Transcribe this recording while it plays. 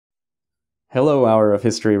Hello, Hour of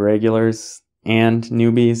History regulars and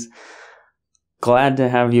newbies. Glad to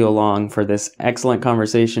have you along for this excellent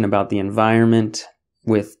conversation about the environment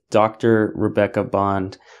with Dr. Rebecca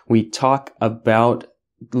Bond. We talk about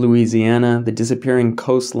Louisiana, the disappearing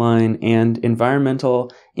coastline, and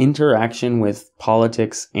environmental interaction with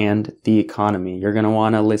politics and the economy. You're going to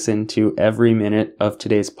want to listen to every minute of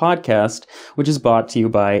today's podcast, which is brought to you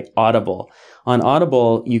by Audible. On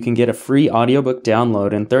Audible, you can get a free audiobook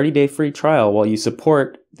download and 30-day free trial while you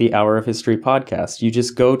support the Hour of History podcast. You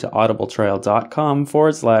just go to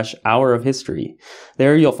audibletrial.com/Hour of History.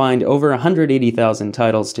 There you'll find over 180,000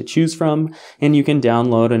 titles to choose from, and you can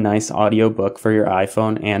download a nice audiobook for your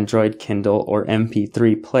iPhone, Android, Kindle, or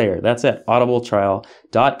MP3 player. That's at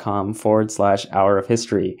audibletrial.com/Hour of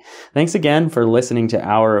History. Thanks again for listening to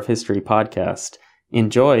Hour of History podcast.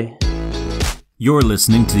 Enjoy. You're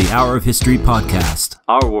listening to the Hour of History podcast.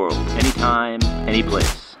 Our world, anytime, any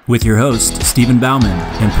place. With your host, Stephen Bauman,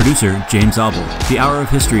 and producer, James Abel. The Hour of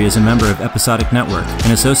History is a member of Episodic Network,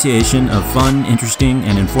 an association of fun, interesting,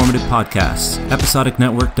 and informative podcasts.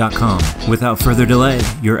 EpisodicNetwork.com. Without further delay,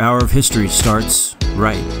 your Hour of History starts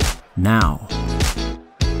right now.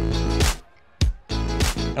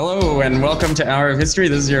 Hello, and welcome to Hour of History.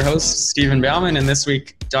 This is your host, Stephen Bauman, and this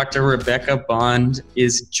week, Dr. Rebecca Bond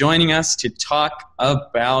is joining us to talk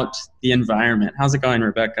about the environment. How's it going,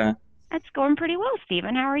 Rebecca? It's going pretty well,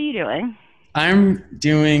 Stephen. How are you doing? I'm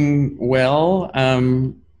doing well.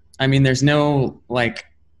 There's no,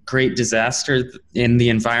 great disaster in the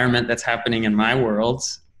environment that's happening in my world,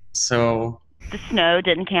 so... The snow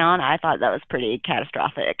didn't count. I thought that was pretty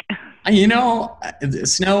catastrophic.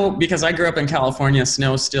 Snow, because I grew up in California,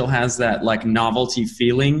 snow still has that, novelty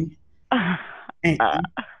feeling.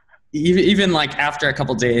 Even after a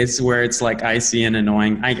couple days where it's icy and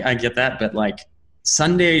annoying, I get that. But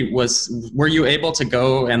Sunday were you able to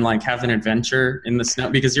go and have an adventure in the snow?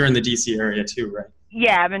 Because you're in the DC area too, right?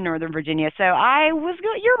 Yeah, I'm in Northern Virginia. So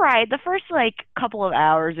you're right. The first couple of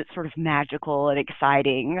hours, it's sort of magical and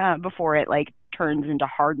exciting before it turns into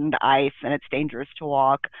hardened ice and it's dangerous to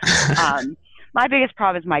walk. My biggest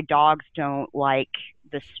problem is my dogs don't like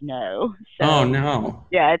the snow. So, oh no.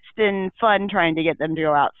 Yeah, it's been fun trying to get them to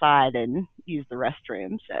go outside and use the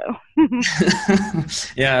restroom. So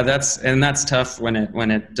yeah, that's tough when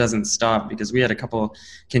it doesn't stop, because we had a couple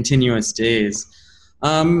continuous days.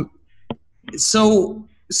 So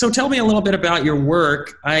tell me a little bit about your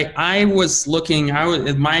work. My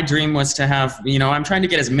dream was to have, I'm trying to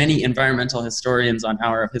get as many environmental historians on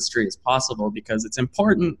Hour of History as possible, because it's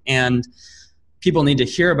important and people need to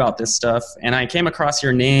hear about this stuff. And I came across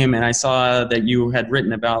your name and I saw that you had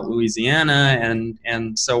written about Louisiana,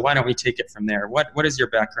 and so why don't we take it from there? What is your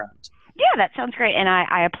background? Yeah, that sounds great. And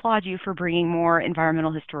I applaud you for bringing more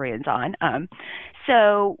environmental historians on.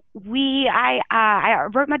 So I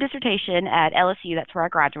wrote my dissertation at LSU. That's where I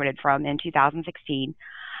graduated from in 2016.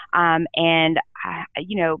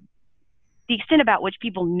 The extent about which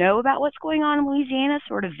people know about what's going on in Louisiana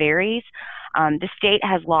sort of varies. The state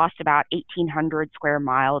has lost about 1,800 square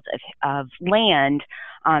miles of land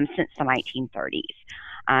since the 1930s.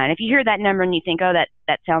 And if you hear that number and you think, oh, that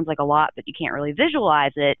sounds like a lot, but you can't really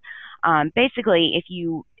visualize it, basically, if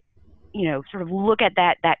you sort of look at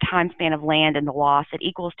that time span of land and the loss, it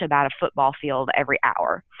equals to about a football field every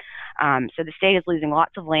hour. So the state is losing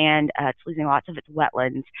lots of land, it's losing lots of its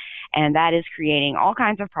wetlands, and that is creating all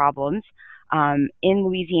kinds of problems in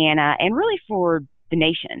Louisiana and really for the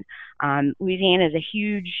nation. Louisiana is a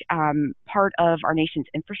huge part of our nation's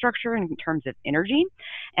infrastructure in terms of energy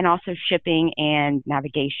and also shipping and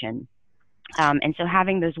navigation. And so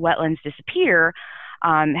having those wetlands disappear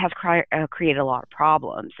has created a lot of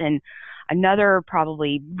problems. And another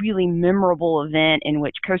probably really memorable event in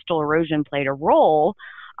which coastal erosion played a role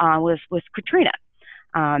was Katrina,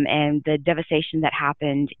 and the devastation that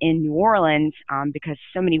happened in New Orleans because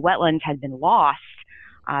so many wetlands had been lost.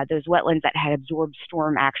 Those wetlands that had absorbed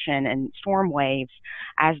storm action and storm waves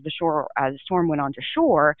as the storm went onto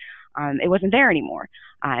shore, it wasn't there anymore.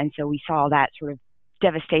 And so we saw that sort of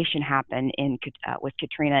devastation happen with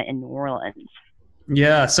Katrina in New Orleans.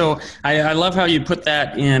 Yeah, so I love how you put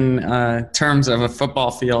that in terms of a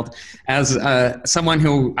football field. As someone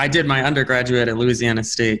who, I did my undergraduate at Louisiana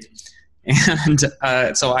State, and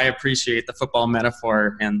so I appreciate the football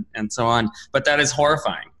metaphor and so on, but that is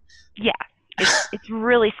horrifying. Yeah, It's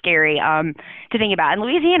really scary to think about. And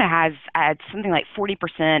Louisiana has something like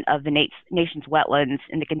 40% of the nation's wetlands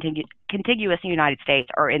in the contiguous United States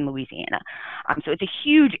are in Louisiana. So it's a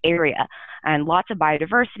huge area and lots of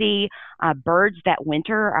biodiversity. Birds that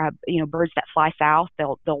winter, birds that fly south,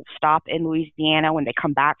 they'll stop in Louisiana. When they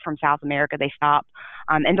come back from South America, they stop.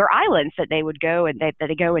 And their islands that they would go and that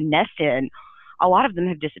they go and nest in, a lot of them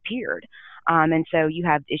have disappeared. And so you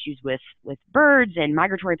have issues with birds and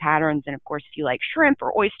migratory patterns. And of course, if you like shrimp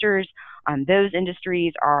or oysters, those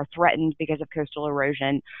industries are threatened because of coastal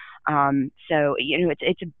erosion. So,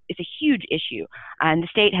 it's a huge issue. And the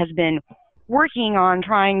state has been working on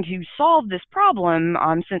trying to solve this problem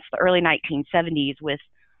since the early 1970s with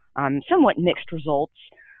somewhat mixed results.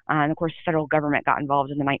 And of course, the federal government got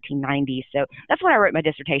involved in the 1990s. So that's what I wrote my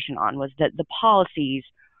dissertation on, was the policies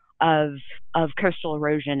of coastal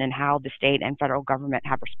erosion and how the state and federal government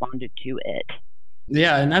have responded to it.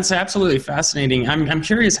 Yeah, and that's absolutely fascinating. I'm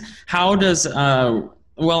curious, how does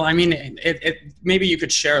maybe you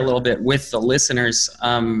could share a little bit with the listeners.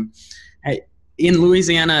 In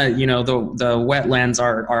Louisiana, the wetlands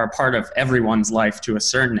are a part of everyone's life to a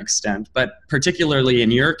certain extent, but particularly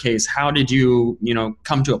in your case, how did you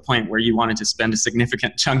come to a point where you wanted to spend a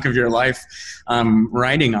significant chunk of your life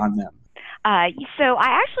writing on them? So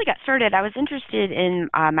I actually got started. I was interested in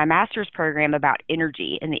my master's program about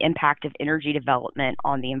energy and the impact of energy development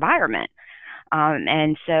on the environment.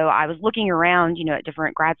 And so I was looking around, at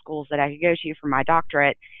different grad schools that I could go to for my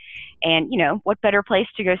doctorate. And, what better place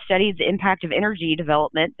to go study the impact of energy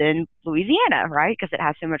development than Louisiana, right? Because it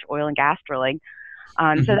has so much oil and gas drilling.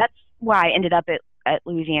 So that's why I ended up at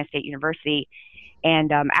Louisiana State University.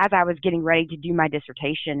 And as I was getting ready to do my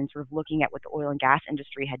dissertation and sort of looking at what the oil and gas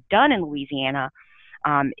industry had done in Louisiana,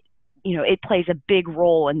 it plays a big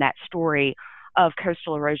role in that story of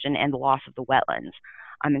coastal erosion and the loss of the wetlands.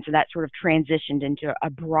 And so that sort of transitioned into a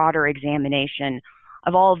broader examination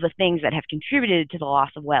of all of the things that have contributed to the loss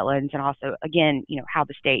of wetlands, and also, again, how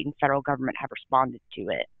the state and federal government have responded to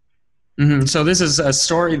it. Mm-hmm. So this is a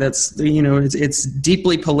story that's, it's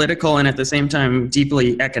deeply political and at the same time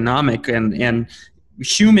deeply economic and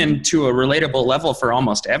human to a relatable level for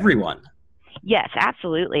almost everyone. Yes,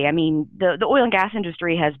 absolutely. I mean, the oil and gas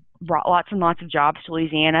industry has brought lots and lots of jobs to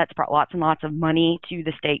Louisiana. It's brought lots and lots of money to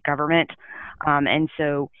the state government. And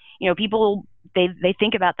so, people, they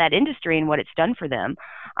think about that industry and what it's done for them.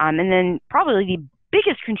 And then probably the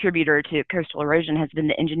biggest contributor to coastal erosion has been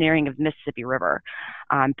the engineering of the Mississippi River,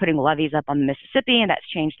 putting levees up on the Mississippi, and that's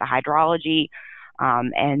changed the hydrology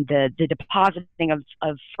and the depositing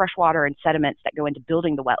of fresh water and sediments that go into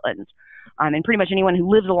building the wetlands. And pretty much anyone who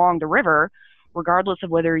lives along the river, regardless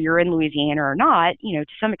of whether you're in Louisiana or not, to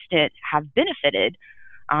some extent have benefited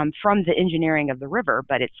from the engineering of the river,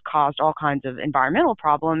 but it's caused all kinds of environmental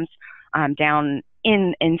problems down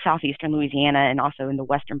in southeastern Louisiana and also in the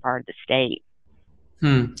western part of the state.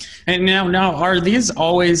 And now, are these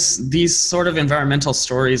always these sort of environmental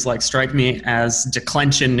stories strike me as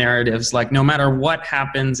declension narratives? Like no matter what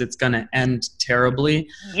happens, it's going to end terribly.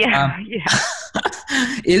 Yeah.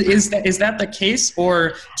 Is that the case,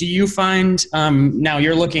 or do you find now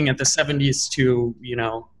you're looking at the 70s to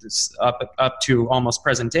up to almost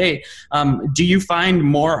present day? Do you find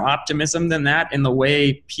more optimism than that in the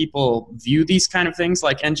way people view these kind of things,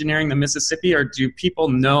 like engineering the Mississippi, or do people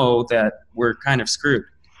know that we're kind of screwed?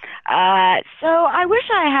 So I wish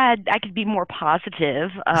I could be more positive.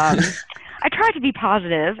 I try to be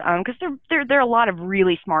positive because there are a lot of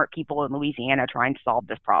really smart people in Louisiana trying to solve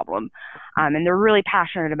this problem, and they're really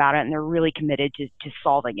passionate about it and they're really committed to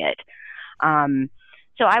solving it.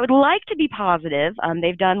 So I would like to be positive.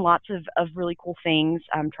 They've done lots of really cool things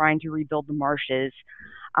trying to rebuild the marshes,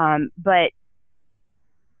 but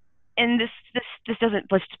this doesn't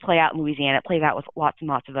just play out in Louisiana. It plays out with lots and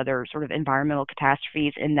lots of other sort of environmental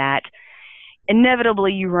catastrophes, in that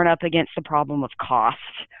inevitably you run up against the problem of cost.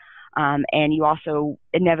 And you also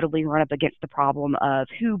inevitably run up against the problem of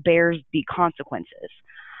who bears the consequences.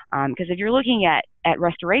 Because if you're looking at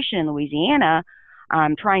restoration in Louisiana,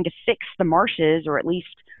 trying to fix the marshes, or at least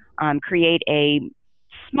create a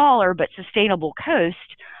smaller but sustainable coast,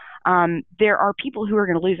 there are people who are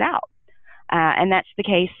going to lose out. And that's the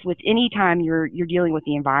case with any time you're dealing with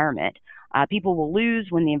the environment. People will lose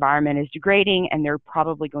when the environment is degrading, and they're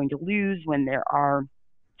probably going to lose when there are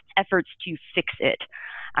efforts to fix it.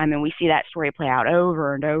 And we see that story play out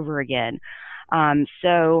over and over again.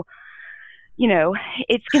 So,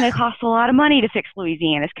 it's going to cost a lot of money to fix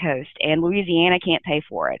Louisiana's coast, and Louisiana can't pay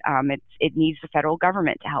for it. It needs the federal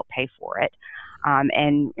government to help pay for it.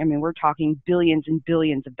 And we're talking billions and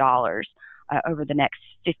billions of dollars over the next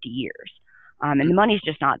 50 years. And the money's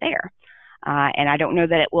just not there. and I don't know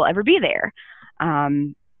that it will ever be there.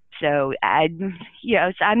 So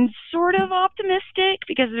I'm sort of optimistic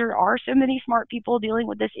because there are so many smart people dealing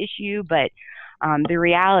with this issue, but the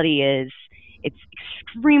reality is it's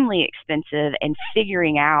extremely expensive, and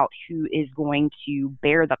figuring out who is going to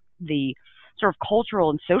bear the sort of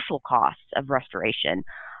cultural and social costs of restoration,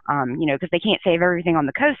 because they can't save everything on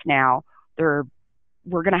the coast now. We're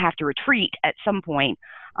going to have to retreat at some point,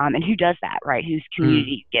 and who does that, right? Whose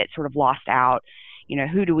community gets sort of lost out?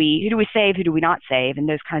 Who do we save? Who do we not save? And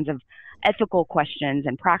those kinds of ethical questions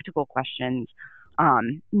and practical questions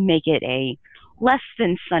make it a less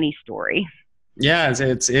than sunny story. Yeah,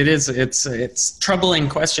 it's troubling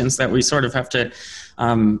questions that we sort of have to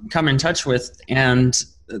come in touch with, and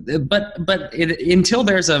until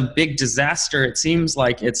there's a big disaster, it seems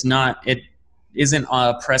like it isn't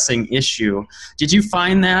a pressing issue. Did you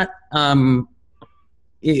find that?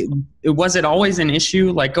 Was it always an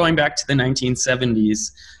issue, like going back to the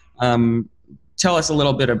 1970s? Tell us a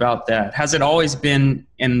little bit about that. Has it always been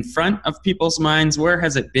in front of people's minds? Where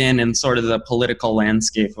has it been in sort of the political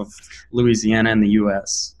landscape of Louisiana and the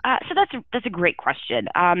U.S.? So that's a great question.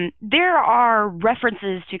 There are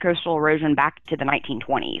references to coastal erosion back to the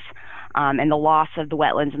 1920s, and the loss of the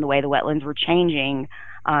wetlands and the way the wetlands were changing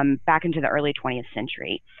back into the early 20th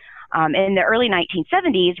century. In the early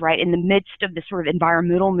 1970s, right, in the midst of this sort of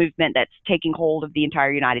environmental movement that's taking hold of the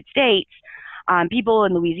entire United States, people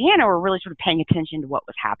in Louisiana were really sort of paying attention to what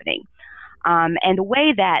was happening. And the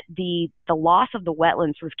way that the loss of the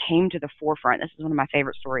wetlands sort of came to the forefront, this is one of my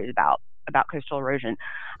favorite stories about coastal erosion,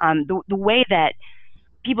 the way that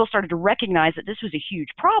people started to recognize that this was a huge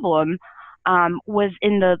problem was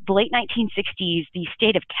in the late 1960s. The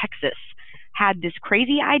state of Texas had this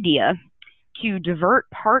crazy idea to divert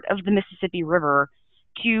part of the Mississippi River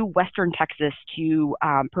to western Texas to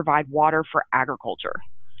provide water for agriculture.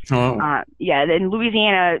 Oh. Then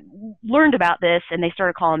Louisiana learned about this, and they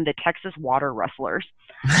started calling them the Texas water rustlers.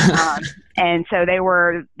 And so they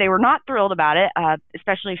were not thrilled about it,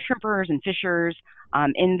 especially shrimpers and fishers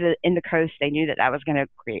in the coast. They knew that was going to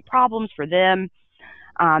create problems for them.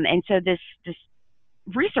 And so this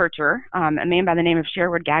researcher, a man by the name of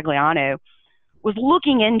Sherwood Gagliano, was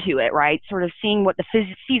looking into it, right? Sort of seeing what the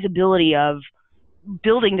feasibility of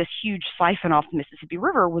building this huge siphon off the Mississippi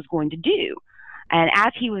River was going to do. And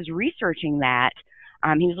as he was researching that,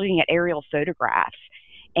 he was looking at aerial photographs.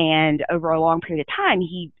 And over a long period of time,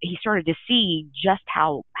 he started to see just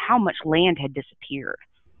how much land had disappeared.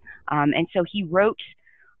 And so he wrote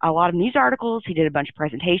a lot of news articles. He did a bunch of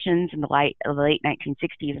presentations in the late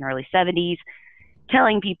 1960s and early 70s,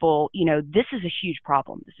 telling people, this is a huge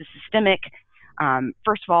problem. This is systemic.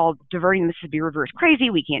 First of all, diverting the Mississippi River is crazy.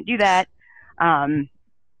 We can't do that.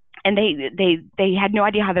 And they had no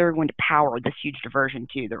idea how they were going to power this huge diversion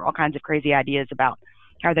too. There were all kinds of crazy ideas about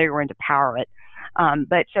how they were going to power it.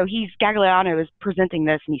 But so Gagliano is presenting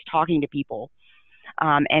this, and he's talking to people.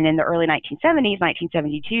 And in the early 1970s,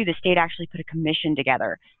 1972, the state actually put a commission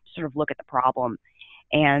together to sort of look at the problem.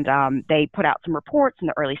 And they put out some reports in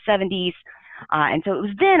the early 70s. And so it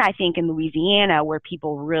was then, I think, in Louisiana where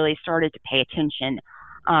people really started to pay attention.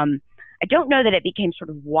 I don't know that it became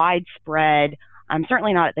sort of widespread,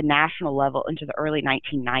 certainly not at the national level, into the early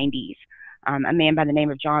 1990s. A man by the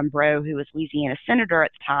name of John Breaux, who was Louisiana senator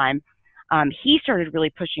at the time, he started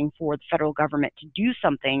really pushing for the federal government to do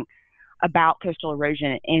something about coastal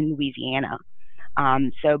erosion in Louisiana.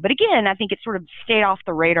 But again, I think it sort of stayed off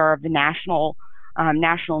the radar of the national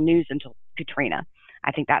news until Katrina.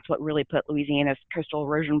 I think that's what really put Louisiana's coastal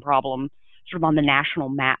erosion problem sort of on the national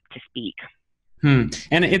map, to speak. And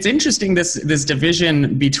it's interesting, this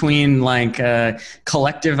division between like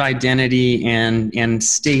collective identity and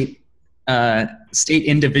state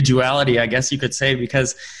individuality, I guess you could say,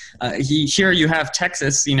 because here you have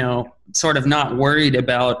Texas, sort of not worried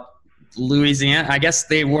about Louisiana. I guess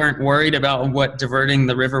they weren't worried about what diverting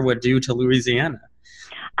the river would do to Louisiana.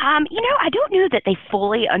 I don't know that they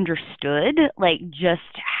fully understood, because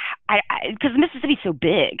Mississippi's so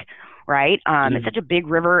big, right? It's such a big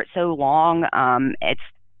river. It's so long.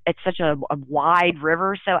 It's such a wide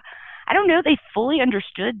river. So I don't know they fully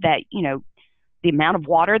understood that, the amount of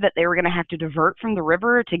water that they were going to have to divert from the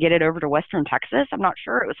river to get it over to western Texas. I'm not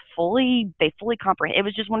sure they fully comprehend. It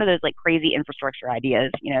was just one of those like crazy infrastructure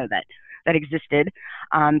ideas, that existed.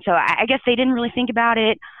 So I guess they didn't really think about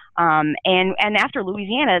it. And after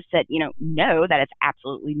Louisiana said, no, that it's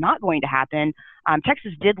absolutely not going to happen,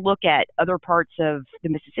 Texas did look at other parts of the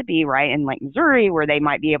Mississippi, right, in like Missouri, where they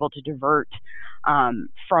might be able to divert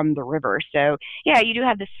from the river. So, yeah, you do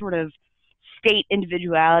have this sort of state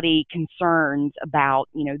individuality concerns about,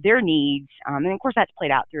 their needs. And of course, that's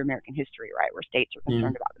played out through American history, right, where states are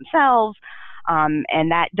concerned about themselves.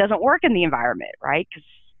 And that doesn't work in the environment, right? Because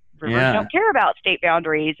rivers don't care about state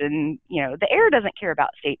boundaries, and, the air doesn't care about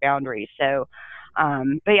state boundaries. So,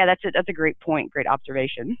 but yeah, that's a great point, great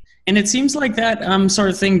observation. And it seems like that sort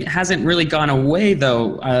of thing hasn't really gone away,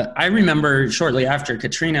 though. I remember shortly after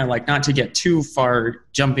Katrina, like, not to get too far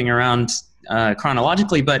jumping around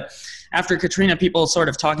chronologically, but after Katrina, people sort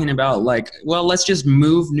of talking about, like, well, let's just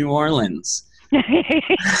move New Orleans.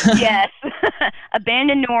 Yes.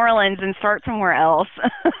 Abandon New Orleans and start somewhere else.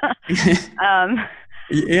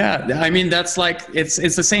 Yeah, I mean, that's like, it's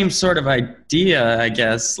the same sort of idea, I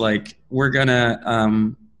guess. Like, we're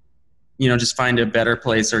gonna just find a better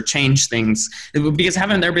place or change things, because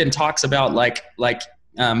haven't there been talks about like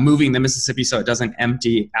moving the Mississippi so it doesn't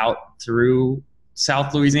empty out through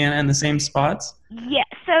South Louisiana in the same spots? Yeah,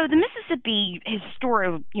 so the Mississippi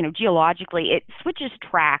geologically, it switches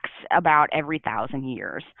tracks about every 1,000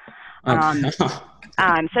 years.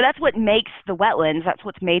 So that's what makes the wetlands. That's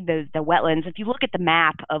what's made the wetlands. If you look at the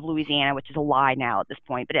map of Louisiana, which is a lie now at this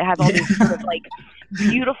point, but it has all these sort of like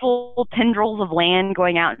beautiful tendrils of land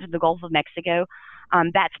going out into the Gulf of Mexico.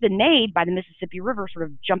 That's been made by the Mississippi River sort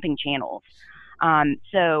of jumping channels.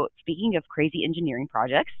 So speaking of crazy engineering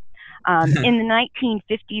projects, in the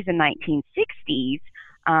 1950s and 1960s,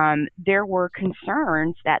 there were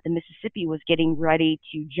concerns that the Mississippi was getting ready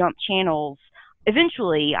to jump channels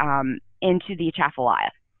eventually into the Atchafalaya,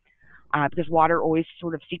 because water always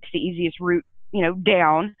sort of seeks the easiest route,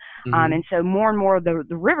 down. And so more and more of the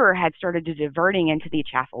river had started to diverting into the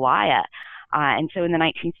Atchafalaya. And so in the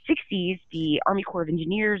 1960s, the Army Corps of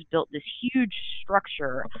Engineers built this huge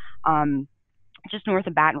structure just north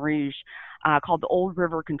of Baton Rouge called the Old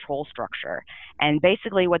River Control Structure. And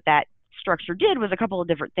basically what that structure did was a couple of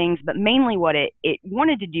different things, but mainly what it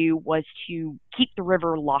wanted to do was to keep the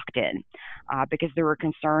river locked in, because there were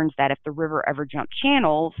concerns that if the river ever jumped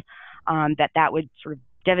channels, that would sort of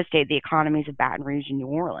devastate the economies of Baton Rouge and New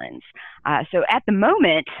Orleans. So at the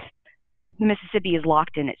moment, the Mississippi is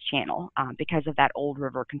locked in its channel because of that old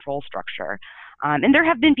river control structure. And there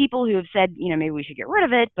have been people who have said, maybe we should get rid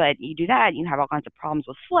of it, but you do that, you have all kinds of problems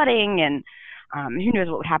with flooding, and who knows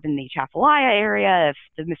what would happen in the Atchafalaya area if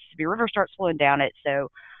the Mississippi River starts flowing down it. So,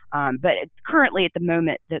 but currently at the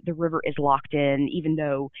moment, the river is locked in, even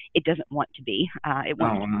though it doesn't want to be. It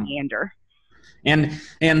wants to meander.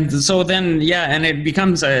 And so then, and it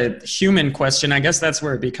becomes a human question. I guess that's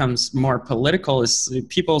where it becomes more political, is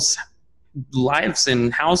people's lives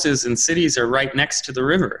and houses and cities are right next to the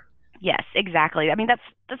river. Yes, exactly. I mean, that's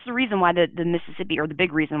the reason why the Mississippi, or the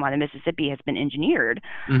big reason why the Mississippi has been engineered,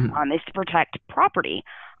 is to protect property.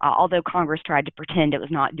 Although Congress tried to pretend it was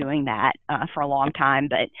not doing that for a long time,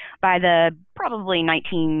 but by the probably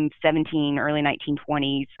 1917, early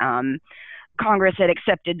 1920s, Congress had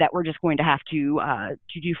accepted that we're just going to have to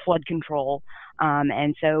do flood control,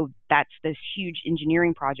 and so that's those huge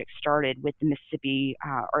engineering projects started with the Mississippi,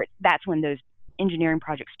 or that's when those engineering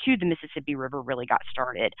projects to the Mississippi River really got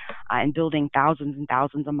started, and building thousands and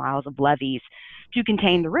thousands of miles of levees to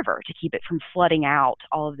contain the river, to keep it from flooding out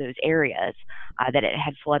all of those areas that it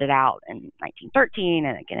had flooded out in 1913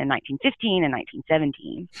 and again in 1915 and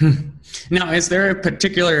 1917. Now, is there a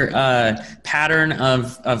particular pattern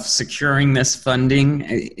of securing this funding?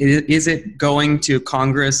 Is it going to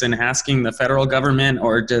Congress and asking the federal government,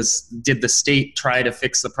 or did the state try to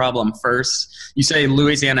fix the problem first? You say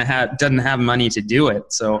Louisiana doesn't have money to do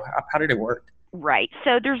it, so how did it work? Right.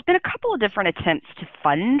 So there's been a couple of different attempts to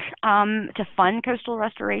fund coastal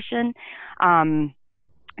restoration.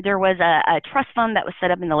 There was a trust fund that was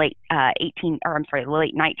set up in the late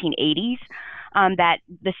 1980s that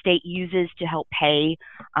the state uses to help pay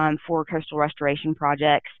for coastal restoration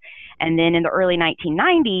projects. And then in the early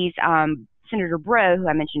 1990s, Senator Breaux, who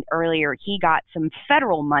I mentioned earlier, he got some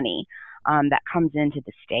federal money that comes into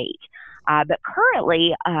the state. But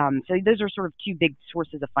currently, so those are sort of two big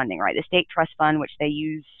sources of funding, right? The state trust fund, which they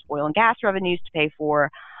use oil and gas revenues to pay for,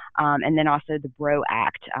 and then also the Breaux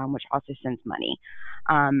Act, which also sends money.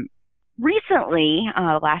 Recently,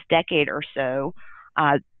 last decade or so,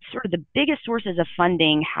 sort of the biggest sources of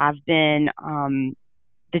funding have been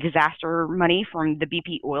the disaster money from the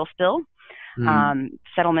BP oil spill,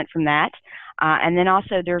 settlement from that. And then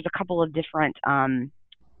also there's a couple of different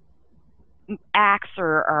acts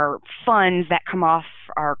or funds that come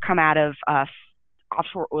out of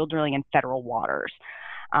offshore oil drilling in federal waters.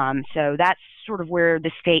 So that's sort of where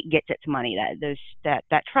the state gets its money,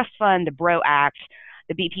 that trust fund, the Breaux Act,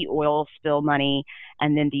 the BP oil spill money,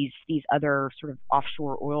 and then these other sort of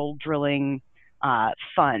offshore oil drilling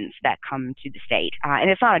funds that come to the state, and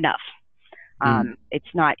it's not enough.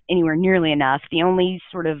 It's not anywhere nearly enough. The only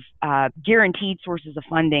sort of guaranteed sources of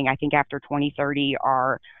funding, I think, after 2030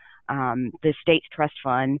 are the state's trust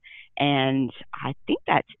fund, and I think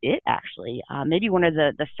that's it, actually. Maybe one of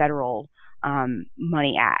the federal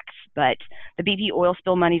money acts, but the BP oil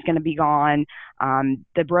spill money is going to be gone.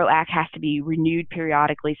 The BRO Act has to be renewed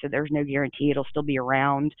periodically, so there's no guarantee it'll still be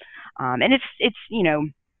around. And it's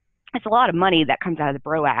it's a lot of money that comes out of the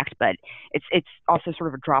BRO Act, but it's also sort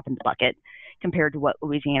of a drop in the bucket compared to what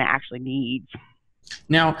Louisiana actually needs.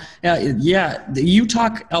 Now, you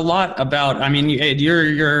talk a lot about, I mean,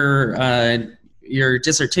 your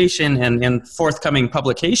dissertation and forthcoming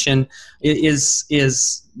publication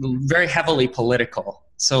is very heavily political.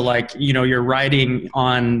 So, like, you're writing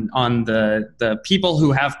on the people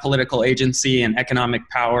who have political agency and economic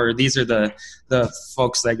power. These are the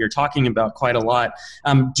folks that you're talking about quite a lot.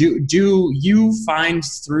 Do you find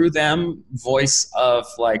through them voice of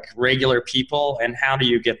like regular people, and how do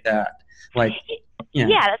you get that? Like,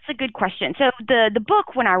 yeah, that's a good question. So the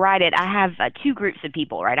book, when I write it, I have two groups of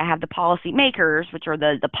people, right? I have the policy makers, which are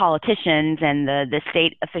the politicians and the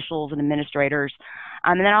state officials and administrators.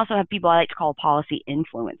 And then I also have people I like to call policy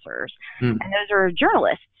influencers. And those are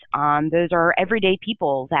journalists. Those are everyday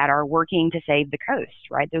people that are working to save the coast,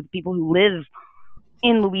 right? They're the people who live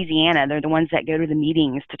in Louisiana. They're the ones that go to the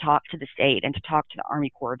meetings to talk to the state and to talk to the Army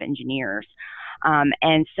Corps of Engineers.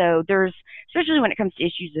 And so there's, especially when it comes to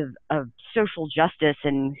issues of social justice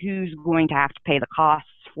and who's going to have to pay the costs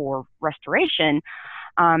for restoration,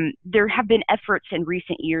 there have been efforts in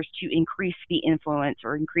recent years to increase the influence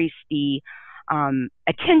or increase the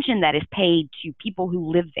attention that is paid to people who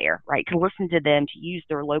live there, right? To listen to them, to use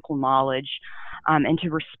their local knowledge, and to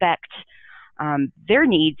respect their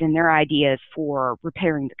needs and their ideas for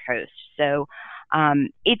repairing the coast. So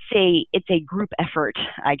it's a group effort,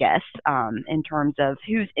 I guess, in terms of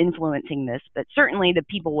who's influencing this, but certainly the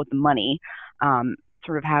people with the money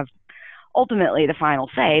sort of have ultimately the final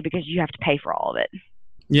say, because you have to pay for all of it.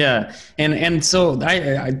 Yeah, and so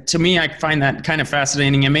to me, I find that kind of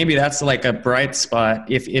fascinating, and maybe that's like a bright spot.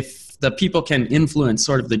 If the people can influence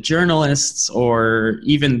sort of the journalists or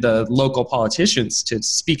even the local politicians to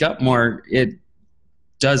speak up more, it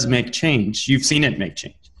does make change. You've seen it make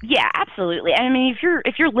change. Yeah, absolutely. I mean,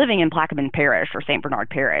 if you're living in Plaquemine Parish or St. Bernard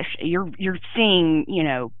Parish, you're seeing,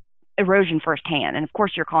 erosion firsthand, and of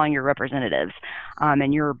course you're calling your representatives,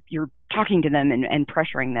 and you're talking to them and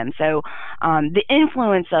pressuring them. So the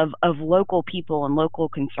influence of local people and local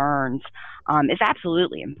concerns is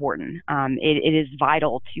absolutely important. It is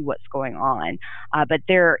vital to what's going on, but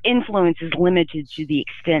their influence is limited to the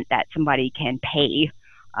extent that somebody can pay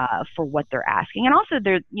for what they're asking. And also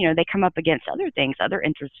they come up against other things, other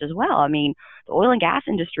interests as well. I mean, the oil and gas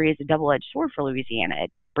industry is a double-edged sword for Louisiana.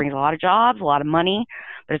 It brings a lot of jobs, a lot of money,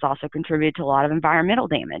 but it's also contributed to a lot of environmental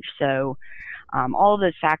damage. So all of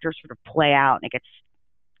those factors sort of play out, and it gets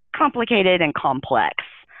complicated and complex.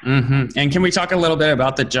 Mm-hmm. And can we talk a little bit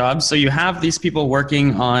about the jobs? So you have these people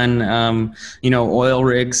working on, oil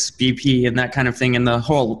rigs, BP, and that kind of thing, and the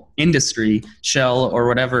whole industry, Shell or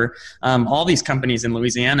whatever. All these companies in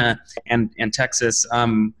Louisiana and Texas.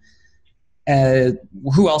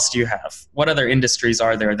 Who else do you have? What other industries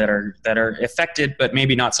are there that are affected but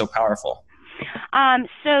maybe not so powerful?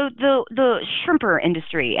 So the shrimper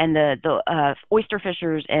industry and the oyster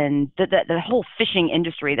fishers and the whole fishing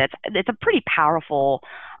industry, it's a pretty powerful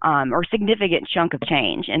or significant chunk of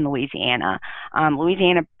change in Louisiana.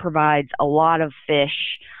 Louisiana provides a lot of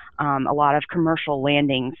fish, a lot of commercial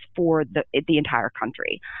landings for the entire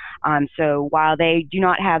country. So while they do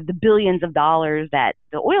not have the billions of dollars that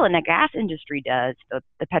the oil and the gas industry does, the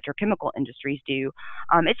petrochemical industries do,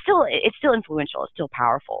 it's still influential. It's still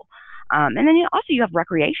powerful. And then you have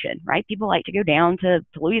recreation, right? People like to go down to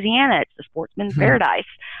Louisiana. It's the sportsman's paradise.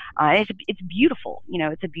 It's beautiful.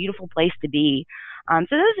 It's a beautiful place to be. So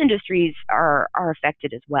those industries are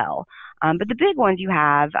affected as well. But the big ones you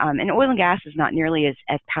have, and oil and gas is not nearly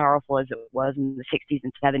as powerful as it was in the 60s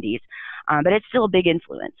and 70s, but it's still a big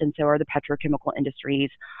influence. And so are the petrochemical industries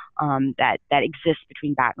that exist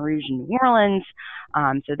between Baton Rouge and New Orleans.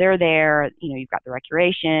 So they're there. You've got the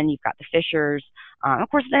recreation, you've got the fishers. Of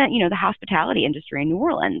course, then, the hospitality industry in New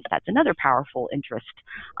Orleans, that's another powerful interest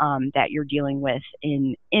that you're dealing with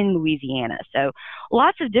in Louisiana. So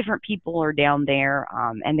lots of different people are down there,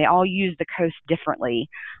 and they all use the coast differently,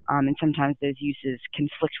 and sometimes those uses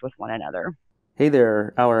conflict with one another. Hey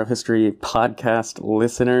there, Hour of History podcast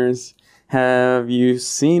listeners. Have you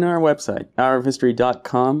seen our website,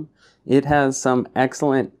 hourofhistory.com? It has some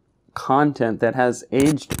excellent content that has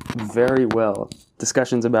aged very well.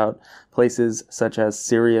 discussions about places such as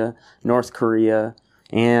Syria, North Korea,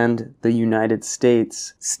 and the United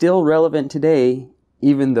States, still relevant today,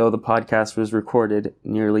 even though the podcast was recorded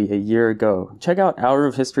nearly a year ago. Check out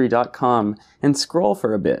hourofhistory.com and scroll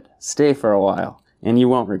for a bit. Stay for a while, and you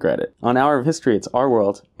won't regret it. On Hour of History, it's our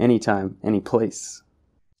world, anytime, any place.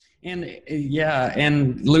 And yeah,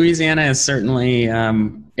 and Louisiana is certainly,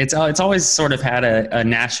 it's always sort of had a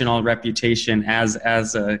national reputation as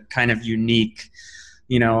a kind of unique,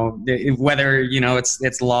 whether,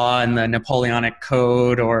 it's law and the Napoleonic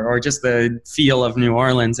Code or just the feel of New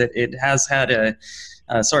Orleans, it has had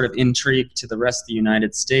a sort of intrigue to the rest of the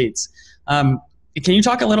United States. Can you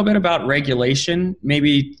talk a little bit about regulation,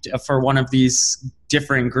 maybe for one of these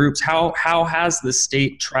different groups? How has the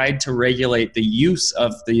state tried to regulate the use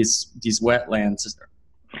of these wetlands?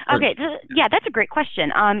 Okay, yeah, that's a great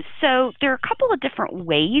question. So there are a couple of different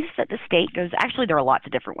ways that the state goes. Actually, there are lots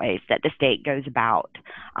of different ways that the state goes about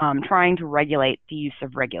trying to regulate the use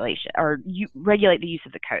of regulation or regulate the use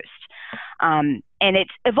of the coast. And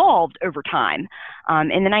it's evolved over time.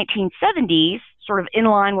 In the 1970s, sort of in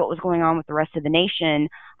line what was going on with the rest of the nation,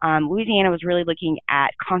 Louisiana was really looking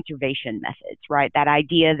at conservation methods, right? That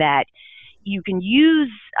idea that you can use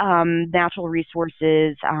natural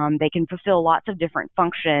resources, they can fulfill lots of different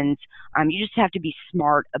functions. You just have to be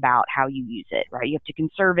smart about how you use it, right? You have to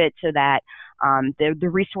conserve it so that the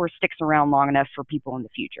resource sticks around long enough for people in the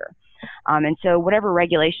future. And so whatever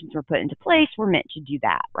regulations were put into place were meant to do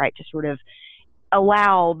that, right? To sort of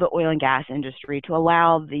allow the oil and gas industry, to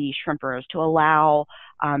allow the shrimpers, to allow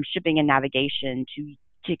shipping and navigation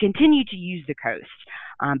to continue to use the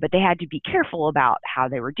coast. But they had to be careful about how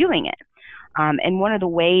they were doing it. And one of the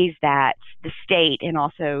ways that the state and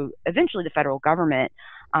also eventually the federal government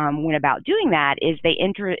went about doing that is they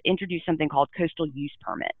introduced something called coastal use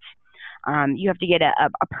permits. You have to get a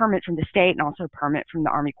permit from the state and also a permit from the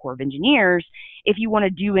Army Corps of Engineers if you want to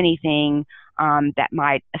do anything that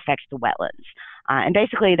might affect the wetlands. And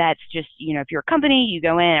basically that's just, if you're a company, you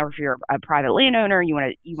go in, or if you're a private landowner, you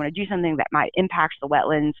want to do something that might impact the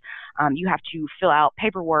wetlands, you have to fill out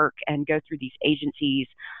paperwork and go through these agencies,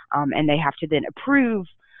 and they have to then approve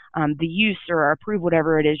the use or approve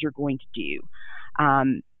whatever it is you're going to do.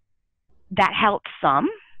 That helped some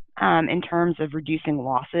in terms of reducing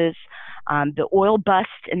losses. The oil bust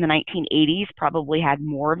in the 1980s probably had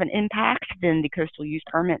more of an impact than the coastal use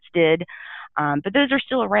permits did. But those are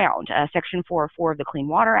still around. Section 404 of the Clean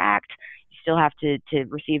Water Act, you still have to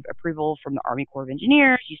receive approval from the Army Corps of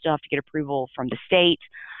Engineers. You still have to get approval from the state.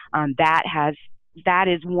 That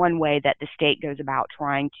is one way that the state goes about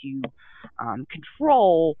trying to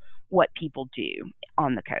control what people do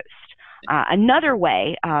on the coast. Another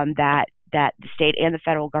way that the state and the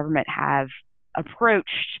federal government have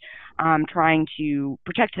approached trying to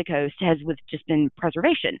protect the coast has just been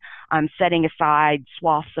preservation, setting aside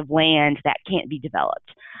swaths of land that can't be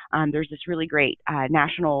developed. There's this really great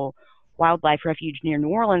national wildlife refuge near New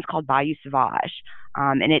Orleans called Bayou Sauvage.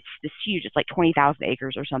 And it's this huge, it's like 20,000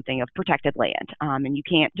 acres or something of protected land. And you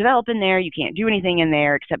can't develop in there, you can't do anything in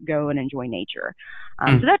there except go and enjoy nature.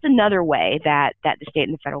 So that's another way that the state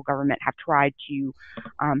and the federal government have tried to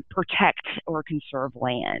protect or conserve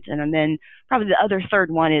land. And then probably the other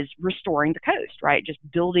third one is restoring the coast, right? Just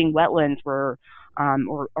building wetlands or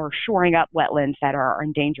shoring up wetlands that are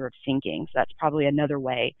in danger of sinking. So that's probably another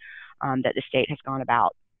way that the state has gone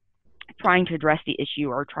about trying to address the issue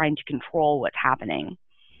or trying to control what's happening.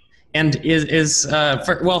 And first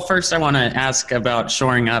I want to ask about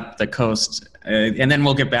shoring up the coast, and then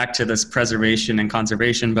we'll get back to this preservation and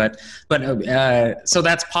conservation. But so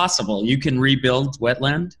that's possible. You can rebuild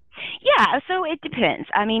wetland. Yeah, so it depends.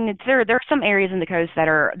 I mean, there are some areas in the coast that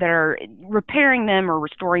are repairing them or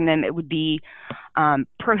restoring them. It would be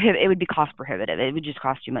it would be cost prohibitive. It would just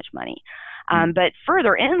cost too much money. But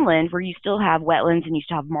further inland, where you still have wetlands and you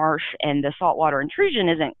still have marsh and the saltwater intrusion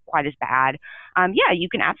isn't quite as bad, yeah, you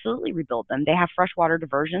can absolutely rebuild them. They have freshwater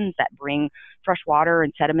diversions that bring fresh water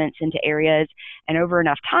and sediments into areas, and over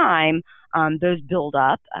enough time, those build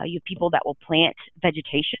up. You have people that will plant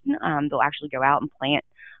vegetation. They'll actually go out and plant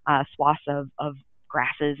swaths of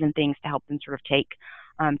grasses and things to help them sort of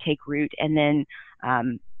take root. And then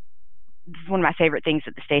this is one of my favorite things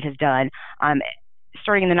that the state has done.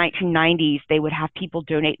 Starting in the 1990s, they would have people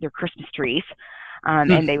donate their Christmas trees,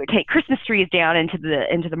 and they would take Christmas trees down into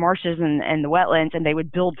the marshes and the wetlands, and they would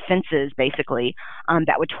build fences basically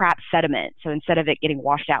that would trap sediment. So instead of it getting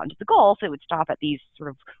washed out into the Gulf, it would stop at these sort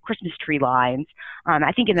of Christmas tree lines.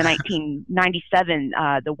 I think in the 1997,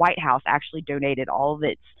 the White House actually donated all of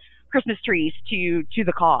its Christmas trees to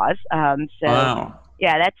the cause. Wow.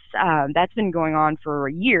 Yeah, that's been going on for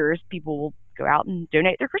years. People will go out and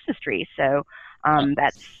donate their Christmas trees. So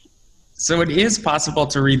So it is possible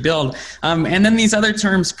to rebuild. And then these other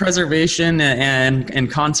terms, preservation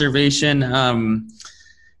and conservation, and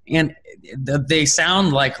they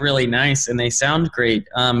sound like really nice and they sound great.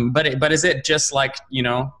 But is it just like,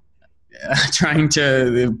 trying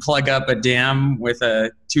to plug up a dam with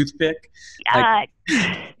a toothpick?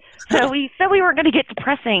 So we said we weren't going to get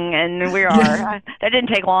depressing, and we are. Yeah. That didn't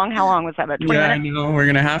take long. How long was that? About 20 minutes? Yeah, I know. We're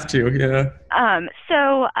going to have to. Yeah.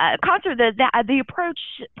 The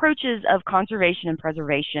approaches of conservation and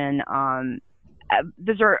preservation.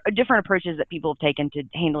 Those are different approaches that people have taken to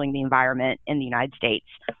handling the environment in the United States,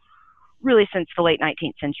 really since the late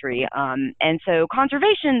 19th century. And so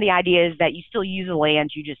conservation, the idea is that you still use the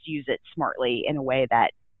land, you just use it smartly in a way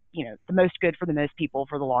that, the most good for the most people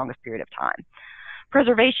for the longest period of time.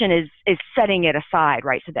 Preservation is setting it aside,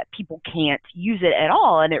 right, so that people can't use it at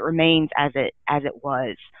all, and it remains as it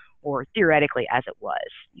was, or theoretically as it was,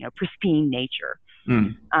 pristine nature.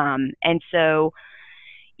 And so,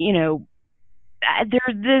 there's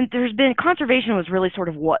been conservation was really sort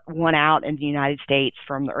of what won out in the United States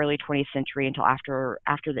from the early 20th century until after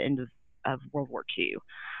the end of World War II.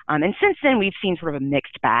 And since then, we've seen sort of a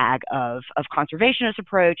mixed bag of conservationist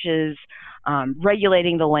approaches,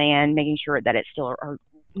 regulating the land, making sure that it's still our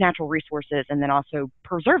natural resources, and then also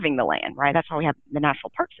preserving the land, right? That's how we have the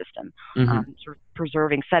national park system, sort of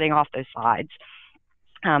preserving, setting off those sides.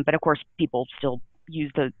 But of course, people still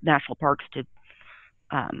use the national parks to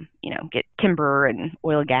get timber and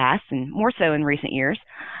oil and gas, and more so in recent years.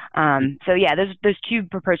 So yeah, those two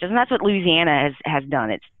approaches, and that's what Louisiana has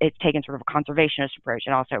done. It's taken sort of a conservationist approach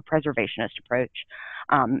and also a preservationist approach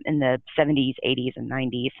in the 70s, 80s, and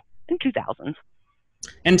 90s, and 2000s.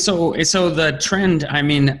 And so the trend, I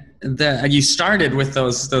mean, you started with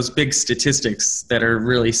those big statistics that are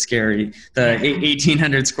really scary, the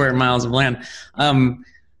 1,800 square miles of land,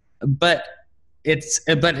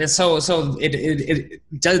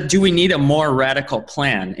 do we need a more radical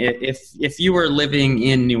plan? If you were living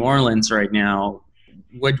in New Orleans right now,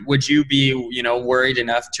 would you be worried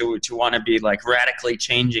enough to want to be like radically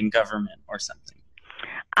changing government or something?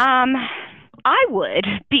 I would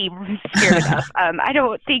be scared enough. I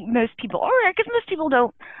don't think most people are, because most people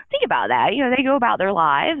don't think about that. They go about their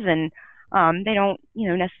lives, and they don't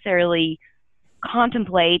necessarily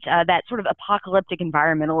contemplate that sort of apocalyptic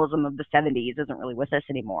environmentalism of the 70s isn't really with us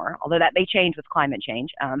anymore, although that may change with climate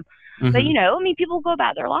change. But, people go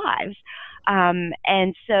about their lives.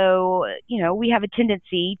 And so, we have a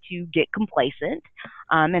tendency to get complacent.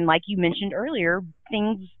 And like you mentioned earlier,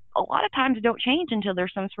 things a lot of times don't change until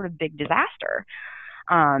there's some sort of big disaster.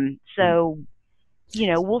 So,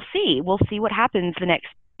 we'll see. We'll see what happens the next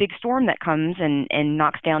big storm that comes and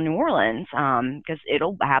knocks down New Orleans, because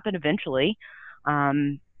it'll happen eventually.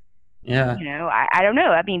 I don't know.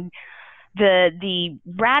 I mean, the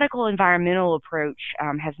radical environmental approach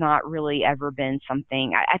has not really ever been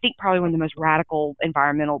something. I think probably one of the most radical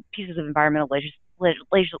pieces of environmental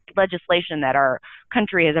legislation that our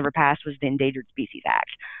country has ever passed was the Endangered Species Act.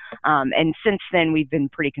 And since then, we've been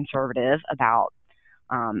pretty conservative about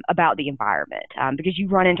the environment, because you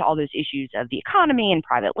run into all those issues of the economy and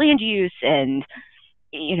private land use, and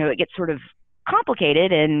it gets sort of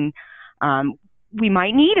complicated, and we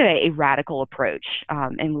might need a radical approach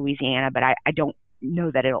in Louisiana, but I don't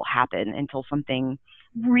know that it'll happen until something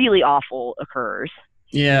really awful occurs.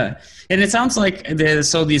 Yeah, and it sounds like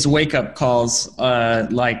these wake-up calls,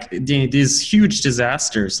 like these huge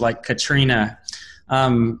disasters like Katrina,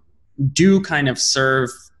 do kind of serve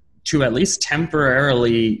to at least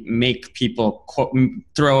temporarily make people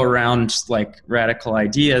throw around like radical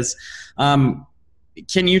ideas.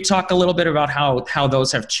 Can you talk a little bit about how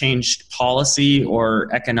those have changed policy or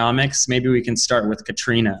economics? Maybe we can start with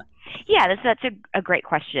Katrina. Yeah, that's a great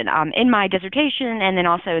question. In my dissertation, and then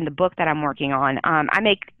also in the book that I'm working on, I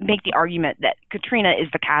make the argument that Katrina is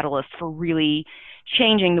the catalyst for really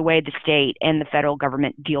changing the way the state and the federal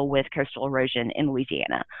government deal with coastal erosion in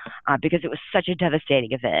Louisiana, because it was such a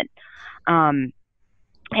devastating event. And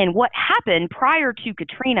what happened prior to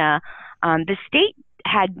Katrina, the state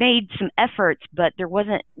had made some efforts, but the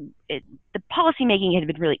policymaking had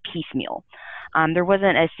been really piecemeal. There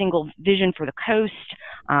wasn't a single vision for the coast.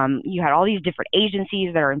 You had all these different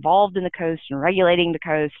agencies that are involved in the coast and regulating the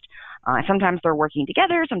coast. Sometimes they're working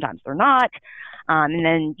together, sometimes they're not. And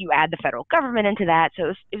then you add the federal government into that.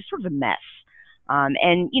 So it was sort of a mess.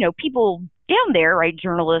 And, people down there, right,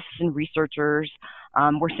 journalists and researchers,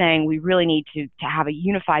 were saying we really need to have a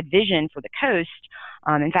unified vision for the coast,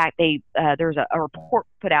 In fact, there was a report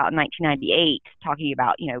put out in 1998 talking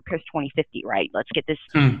about, Coast 2050, right? Let's get this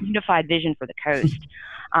unified vision for the coast.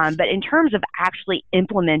 But in terms of actually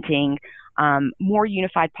implementing more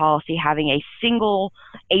unified policy, having a single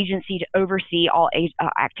agency to oversee all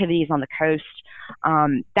activities on the coast,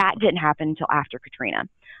 that didn't happen until after Katrina.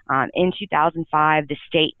 In 2005, the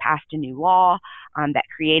state passed a new law that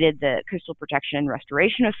created the Coastal Protection and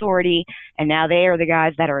Restoration Authority, and now they are the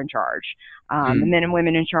guys that are in charge, the men and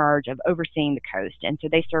women in charge of overseeing the coast. And so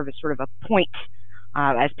they serve as sort of a point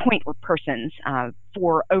persons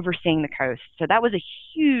for overseeing the coast. So that was a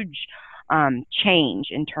huge change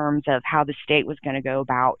in terms of how the state was going to go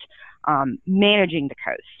about managing the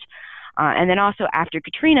coast. And then also after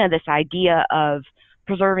Katrina, this idea of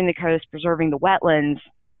preserving the coast, preserving the wetlands,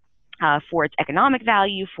 for its economic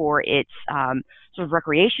value, for its sort of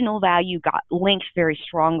recreational value, got linked very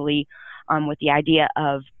strongly with the idea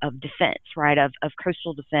of defense, right, of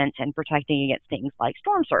coastal defense and protecting against things like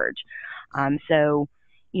storm surge. So,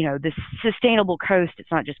 this sustainable coast, it's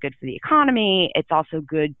not just good for the economy, it's also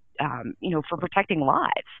good, for protecting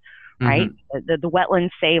lives, right? The wetlands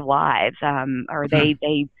save lives, or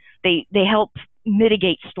they help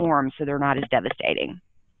mitigate storms so they're not as devastating.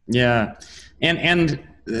 Yeah. And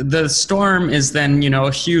the storm is then,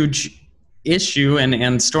 a huge issue,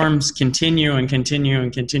 and storms continue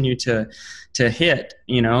to hit,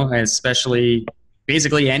 especially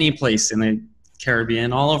basically any place in the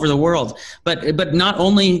Caribbean, all over the world. But not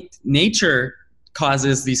only nature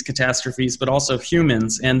causes these catastrophes, but also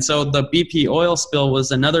humans. And so the BP oil spill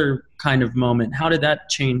was another kind of moment. How did that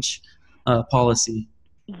change policy?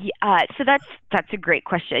 So that's a great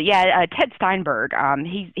question. Yeah, Ted Steinberg,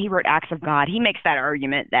 he wrote Acts of God. He makes that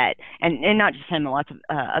argument that, and not just him, lots of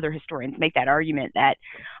other historians make that argument that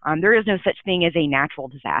there is no such thing as a natural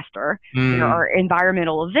disaster. There are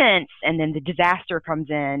environmental events, and then the disaster comes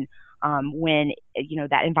in when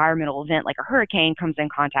that environmental event, like a hurricane, comes in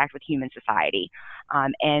contact with human society,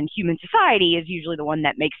 and human society is usually the one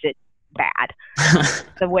that makes it bad.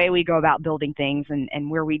 The way we go about building things and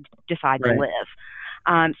where we decide to live.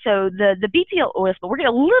 So the BP oil spill, we're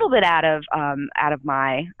getting a little bit out of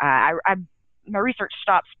my my research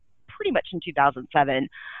stops pretty much in 2007,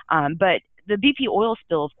 but the BP oil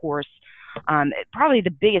spill, of course, probably the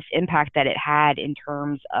biggest impact that it had in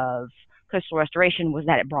terms of coastal restoration was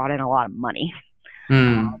that it brought in a lot of money,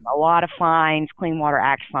 a lot of fines, Clean Water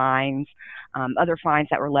Act fines, other fines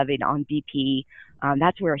that were levied on BP.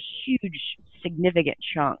 That's where a huge, significant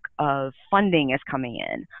chunk of funding is coming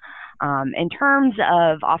in. In terms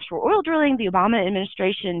of offshore oil drilling, the Obama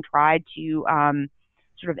administration tried to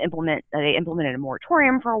sort of they implemented a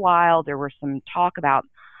moratorium for a while. There was some talk about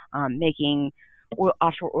making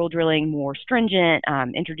offshore oil drilling more stringent,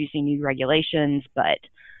 introducing new regulations, but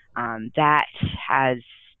that has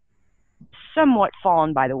somewhat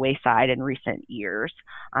fallen by the wayside in recent years.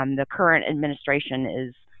 The current administration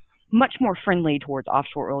is much more friendly towards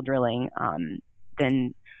offshore oil drilling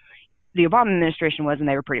than the Obama administration was, and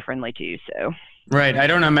they were pretty friendly too. So, right. I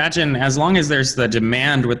don't imagine, as long as there's the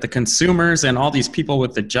demand with the consumers and all these people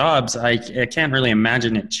with the jobs, I can't really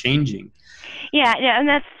imagine it changing. Yeah, and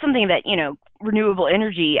that's something that renewable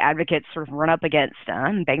energy advocates sort of run up against,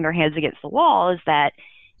 bang their heads against the wall. Is that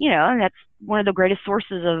and that's one of the greatest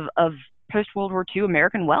sources of post World War II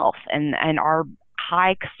American wealth and our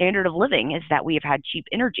high standard of living is that we have had cheap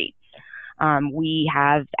energy. We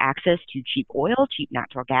have access to cheap oil, cheap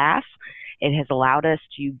natural gas. It has allowed us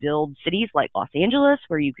to build cities like Los Angeles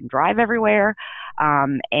where you can drive everywhere,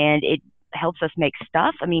 and it helps us make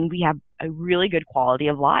stuff. I mean, we have a really good quality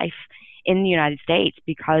of life in the United States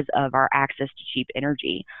because of our access to cheap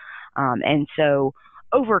energy. And so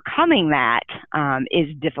overcoming that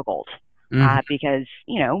is difficult because,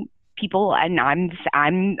 people, and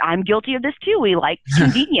I'm guilty of this too. We like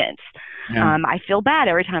convenience. Yeah. I feel bad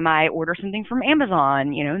every time I order something from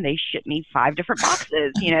Amazon, they ship me 5 different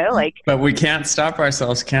boxes, But we can't stop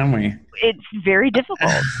ourselves, can we? It's very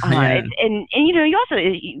difficult. And you also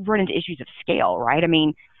run into issues of scale, right? I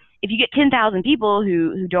mean, if you get 10,000 people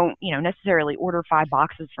who don't, necessarily order 5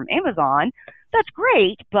 boxes from Amazon, that's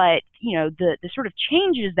great. But, the sort of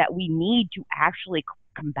changes that we need to actually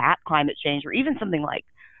combat climate change, or even something like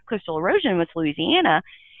coastal erosion with Louisiana,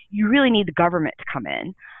 you really need the government to come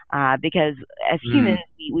in. Because as humans,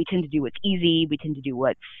 we tend to do what's easy, we tend to do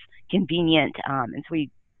what's convenient, and so we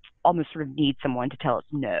almost sort of need someone to tell us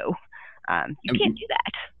no, you can't do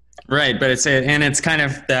that. Right, but it's kind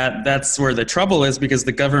of that's where the trouble is, because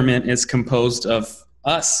the government is composed of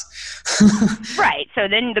us. Right. So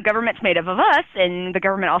then the government's made up of us, and the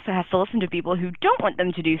government also has to listen to people who don't want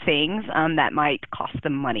them to do things that might cost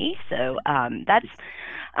them money. So that's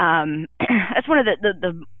that's one of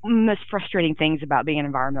the most frustrating things about being an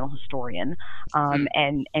environmental historian,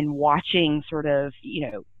 and watching sort of,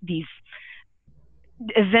 these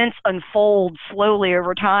events unfold slowly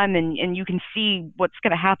over time, and you can see what's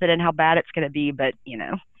going to happen and how bad it's going to be, but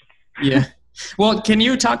Yeah. Well, can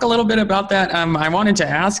you talk a little bit about that? I wanted to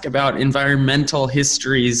ask about environmental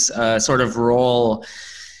history's sort of role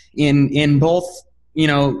in both,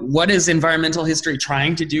 what is environmental history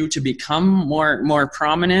trying to do to become more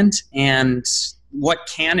prominent, and what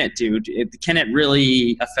can it do? Can it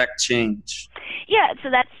really affect change? Yeah, so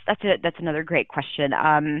that's another great question.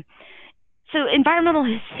 So environmental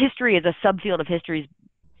history is a subfield of history.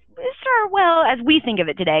 Well, as we think of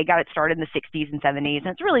it today, got it started in the 60s and 70s, and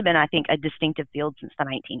it's really been, I think, a distinctive field since the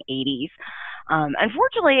 1980s.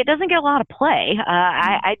 Unfortunately, it doesn't get a lot of play.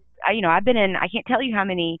 I've been in, I can't tell you how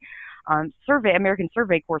many American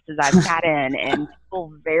survey courses I've sat in, and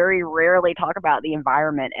people very rarely talk about the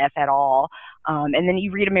environment, if at all. And then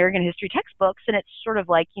you read American history textbooks, and it's sort of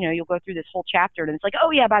like, you'll go through this whole chapter, and it's like,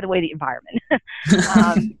 oh yeah, by the way, the environment.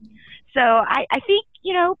 So I think,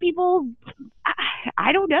 people,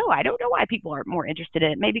 I don't know. I don't know why people are more interested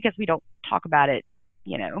in it. Maybe because we don't talk about it,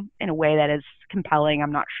 in a way that is compelling.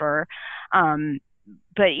 I'm not sure.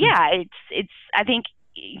 But yeah, it's, I think,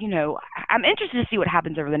 I'm interested to see what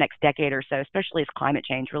happens over the next decade or so, especially as climate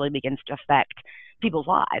change really begins to affect people's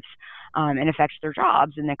lives, and affects their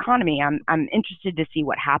jobs and the economy. I'm interested to see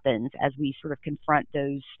what happens as we sort of confront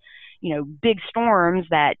those, big storms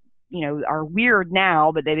that, are weird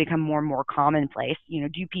now, but they become more and more commonplace.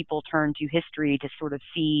 Do people turn to history to sort of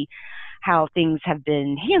see how things have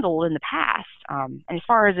been handled in the past? And as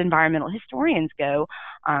far as environmental historians go,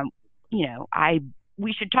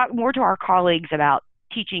 we should talk more to our colleagues about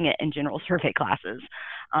teaching it in general survey classes.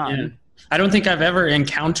 Yeah. I don't think I've ever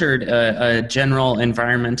encountered a general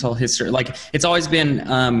environmental history. Like, it's always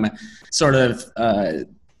been sort of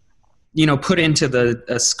put into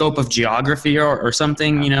the scope of geography or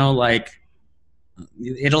something, like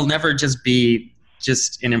it'll never just be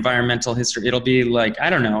just an environmental history. It'll be like, I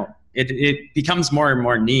don't know, it becomes more and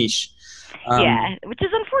more niche. Yeah, which is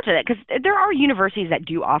unfortunate, because there are universities that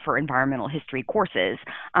do offer environmental history courses.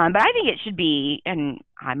 But I think it should be, and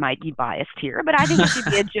I might be biased here, but I think it should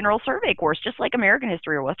be a general survey course, just like American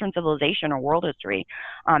history or Western civilization or world history.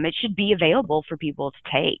 It should be available for people to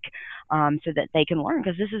take, so that they can learn,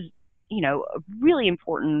 because this is, a really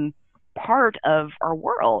important part of our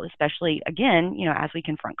world, especially, again, as we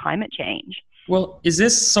confront climate change. Well, is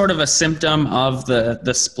this sort of a symptom of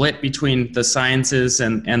the split between the sciences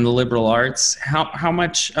and the liberal arts? How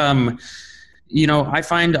much, I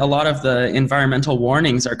find a lot of the environmental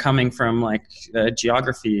warnings are coming from like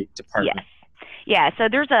geography department. Yes. Yeah, so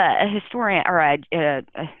there's a historian or a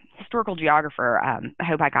historical geographer. I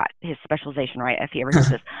hope I got his specialization right, if he ever hears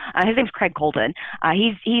this. His name's Craig Colton.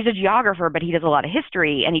 He's a geographer, but he does a lot of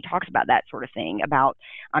history, and he talks about that sort of thing. About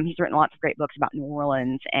he's written lots of great books about New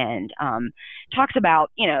Orleans, and talks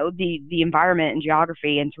about the environment and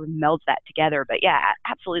geography, and sort of melds that together. But yeah,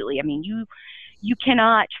 absolutely. I mean, you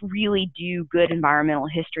cannot really do good environmental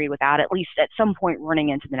history without at least at some point running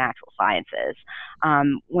into the natural sciences.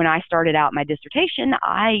 When I started out my dissertation,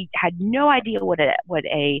 I had no idea what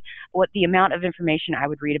the amount of information I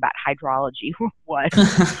would read about hydrology was.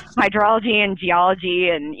 Hydrology and geology,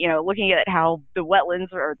 and looking at how the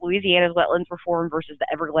wetlands or Louisiana's wetlands were formed versus the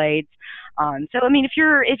Everglades. So I mean, if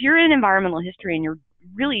you're in environmental history and you're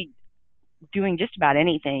really doing just about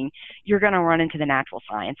anything, you're going to run into the natural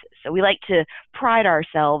sciences. So we like to pride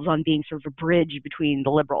ourselves on being sort of a bridge between the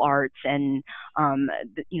liberal arts and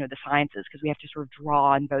the sciences, because we have to sort of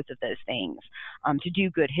draw on both of those things to do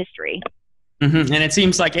good history. Mm-hmm. And it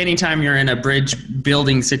seems like anytime you're in a bridge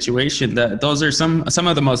building situation, those are some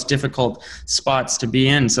of the most difficult spots to be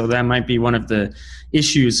in. So that might be one of the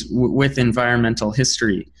issues with environmental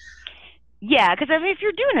history. Yeah, because if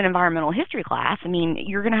you're doing an environmental history class, I mean,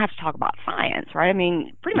 you're going to have to talk about science, right? I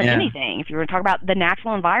mean, pretty much anything. If you're going to talk about the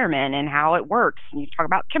natural environment and how it works, and you talk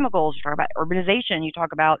about chemicals, you talk about urbanization, you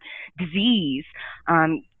talk about disease,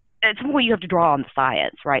 at some point you have to draw on the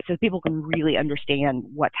science, right? So people can really understand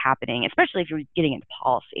what's happening, especially if you're getting into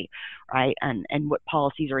policy, right? And what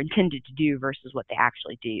policies are intended to do versus what they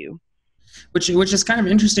actually do. Which is kind of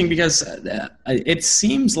interesting, because it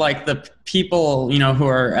seems like the people who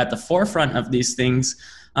are at the forefront of these things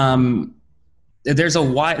there's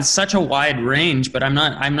such a wide range, but I'm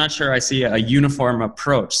not sure I see a uniform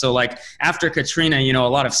approach. So like after Katrina, a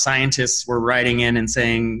lot of scientists were writing in and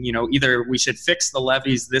saying, either we should fix the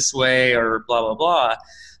levees this way or blah, blah,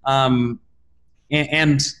 blah.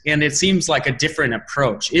 And it seems like a different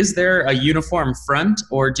approach. Is there a uniform front,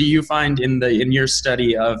 or do you find in your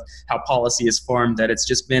study of how policy is formed that it's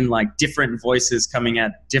just been like different voices coming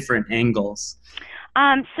at different angles?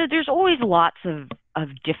 So there's always lots of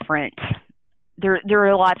different. There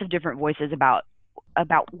are lots of different voices about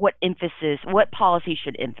what policy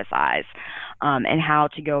should emphasize, and how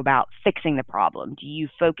to go about fixing the problem. Do you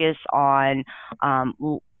focus on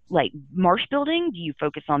like marsh building? Do you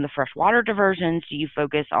focus on the freshwater diversions? Do you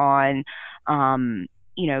focus on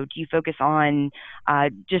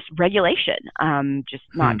just regulation, just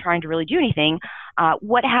not trying to really do anything?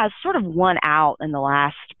 What has sort of won out in the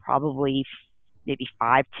last probably maybe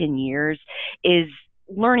 5-10 years is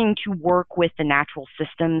learning to work with the natural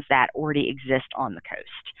systems that already exist on the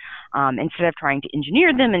coast. Instead of trying to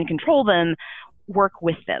engineer them and control them, work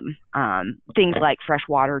with them. Things like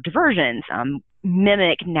freshwater diversions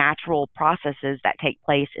mimic natural processes that take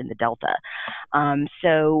place in the delta.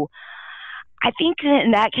 So I think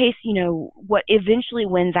in that case, what eventually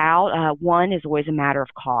wins out, one is always a matter of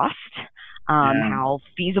cost, how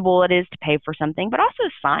feasible it is to pay for something, but also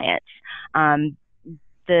science.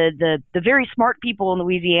 The very smart people in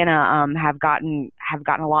Louisiana have gotten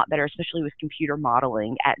a lot better, especially with computer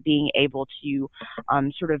modeling, at being able to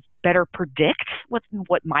sort of better predict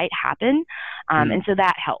what might happen, and so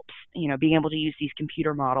that helps. Being able to use these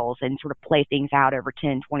computer models and sort of play things out over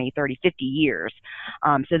 10, 20, 30, 50 years,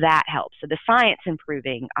 so that helps. So the science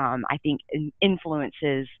improving, I think,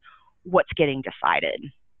 influences what's getting decided.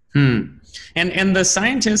 And the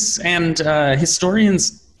scientists and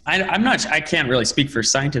historians. I can't really speak for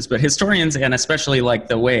scientists, but historians, and especially like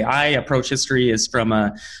the way I approach history is from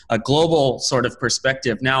a global sort of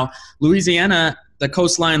perspective. Now, Louisiana, the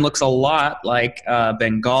coastline looks a lot like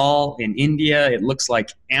Bengal in India. It looks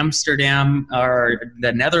like Amsterdam or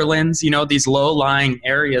the Netherlands, these low-lying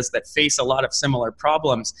areas that face a lot of similar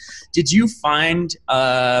problems. Did you find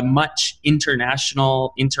much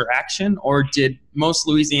international interaction, or did most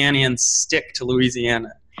Louisianians stick to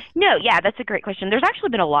Louisiana? No, yeah, that's a great question. There's actually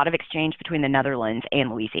been a lot of exchange between the Netherlands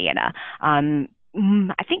and Louisiana.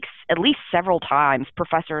 I think at least several times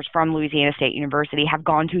professors from Louisiana State University have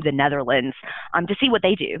gone to the Netherlands to see what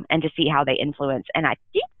they do and to see how they influence. And I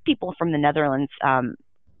think people from the Netherlands,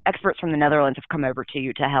 experts from the Netherlands, have come over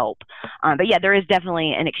to help. But yeah, there is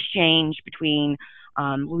definitely an exchange between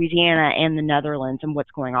Louisiana and the Netherlands and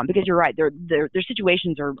what's going on, because you're right, their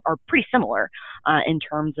situations are pretty similar in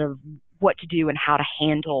terms of what to do and how to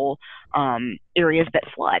handle areas that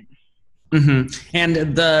flood. And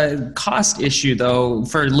the cost issue, though,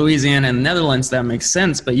 for Louisiana and the Netherlands, that makes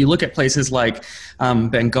sense. But you look at places like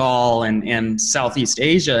Bengal and Southeast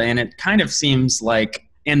Asia, and it kind of seems like,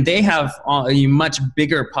 and they have much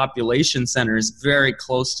bigger population centers very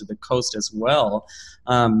close to the coast as well.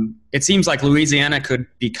 It seems like Louisiana could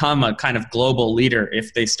become a kind of global leader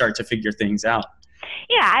if they start to figure things out.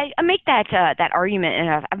 Yeah, I make that argument,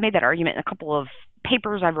 and I've made that argument in a couple of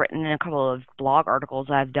papers I've written and a couple of blog articles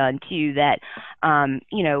I've done too, that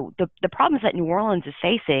the problems that New Orleans is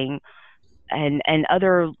facing and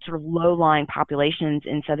other sort of low-lying populations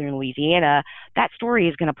in southern Louisiana, that story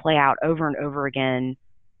is going to play out over and over again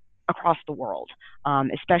across the world,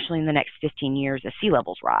 especially in the next 15 years as sea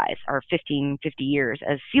levels rise, or 50 years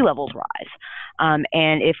as sea levels rise.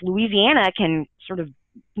 And if Louisiana can sort of,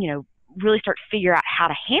 really start to figure out how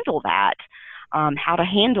to handle that, how to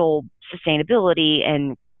handle sustainability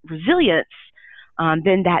and resilience,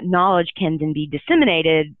 then that knowledge can then be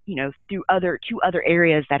disseminated, to other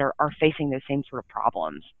areas that are facing those same sort of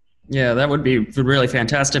problems. Yeah, that would be really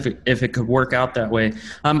fantastic if it could work out that way.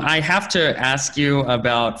 I have to ask you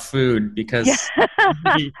about food, because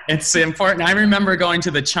it's important. I remember going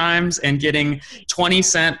to the Chimes and getting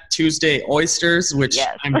 20-cent Tuesday oysters, which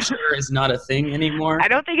I'm sure is not a thing anymore. I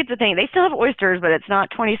don't think it's a thing. They still have oysters, but it's not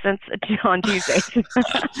 20 cents on Tuesdays.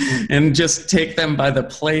 And just take them by the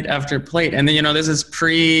plate after plate. And then, this is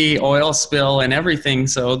pre-oil spill and everything,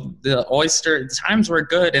 so the times were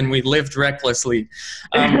good and we lived recklessly.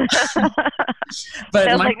 But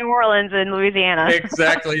sounds like New Orleans and Louisiana.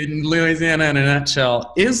 Exactly, Louisiana in a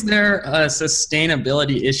nutshell. Is there a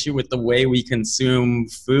sustainability issue with the way we consume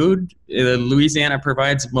food? Louisiana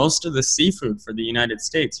provides most of the seafood for the United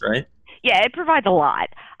States, right? Yeah, it provides a lot.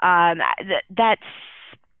 That's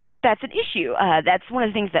an issue. That's one of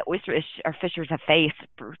the things that oyster fishers have faced,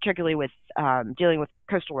 particularly with dealing with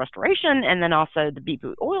coastal restoration, and then also the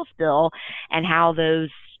Deepwater oil spill, and how those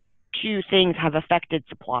two things have affected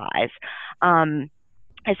supplies.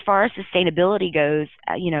 As far as sustainability goes,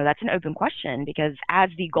 that's an open question, because as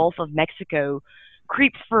the Gulf of Mexico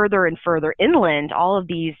creeps further and further inland, all of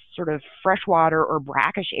these sort of freshwater or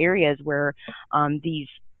brackish areas where these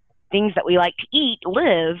things that we like to eat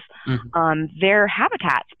live, their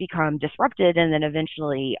habitats become disrupted and then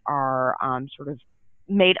eventually are sort of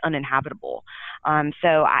made uninhabitable.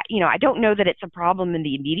 So I don't know that it's a problem in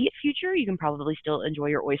the immediate future. You can probably still enjoy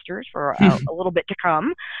your oysters for a little bit to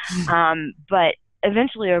come. But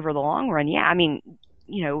eventually over the long run,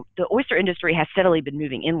 the oyster industry has steadily been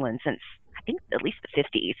moving inland since, I think, at least the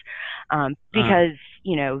 50s, because,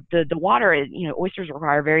 the water, oysters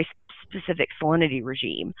require a very specific salinity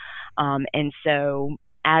regime. And so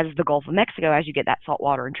as the Gulf of Mexico, as you get that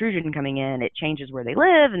saltwater intrusion coming in, it changes where they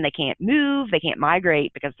live, and they can't move, they can't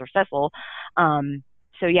migrate because they're sessile.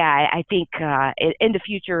 I think in the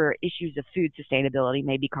future, issues of food sustainability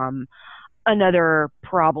may become another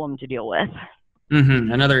problem to deal with.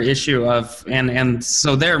 Another issue of, and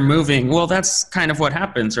so they're moving. Well, that's kind of what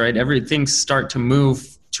happens, right? Everything start to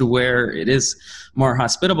move to where it is more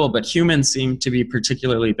hospitable, but humans seem to be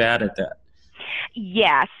particularly bad at that.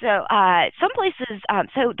 Yeah. So some places.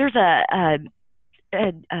 So there's a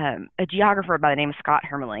geographer by the name of Scott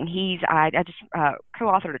Hermeling. I just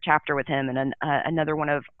co-authored a chapter with him and another one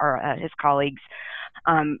of his colleagues.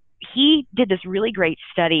 He did this really great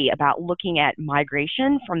study about looking at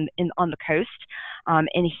migration on the coast,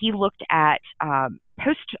 and he looked at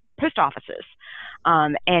post offices,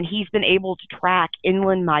 and he's been able to track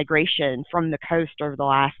inland migration from the coast over the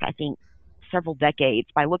last, I think, several decades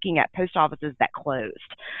by looking at post offices that closed.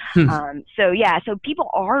 So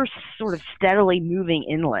people are sort of steadily moving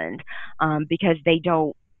inland because they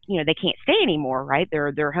don't, they can't stay anymore, right?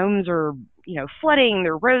 Their homes are, flooding,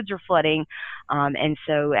 their roads are flooding. And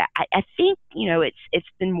so I think, it's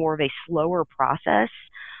been more of a slower process,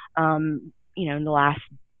 in the last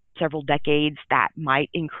several decades that might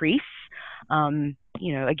increase,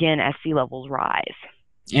 again, as sea levels rise.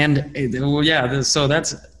 And so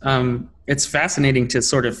that's it's fascinating to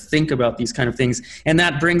sort of think about these kind of things, and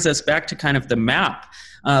that brings us back to kind of the map.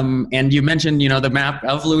 And you mentioned, the map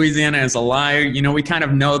of Louisiana is a lie. We kind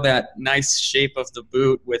of know that nice shape of the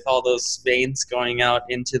boot with all those veins going out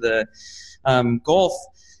into the Gulf.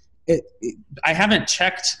 I haven't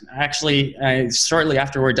checked, actually. Shortly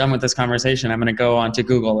after we're done with this conversation, I'm going to go onto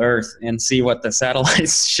Google Earth and see what the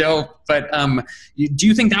satellites show. But do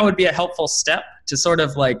you think that would be a helpful step to sort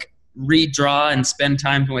of like redraw and spend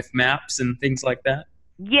time with maps and things like that?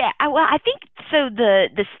 Yeah, well, I think so.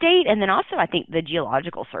 The state, and then also I think the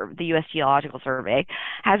the U.S. Geological Survey,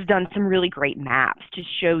 has done some really great maps to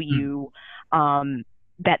show you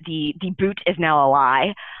that the boot is now a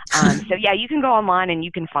lie. So yeah, you can go online and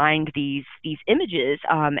you can find these images,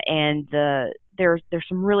 and there's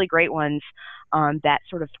some really great ones that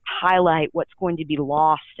sort of highlight what's going to be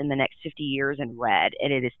lost in the next 50 years in red,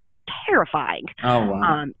 and it is terrifying. Oh,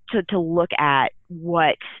 wow. To look at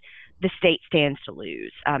what the state stands to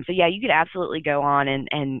lose. So yeah, you could absolutely go on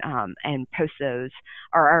and post those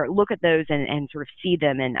or look at those and sort of see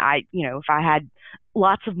them. And if I had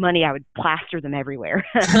lots of money, I would plaster them everywhere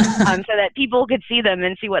so that people could see them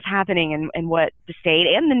and see what's happening and what the state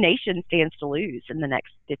and the nation stands to lose in the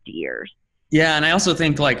next 50 years. Yeah, and I also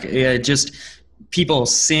think just people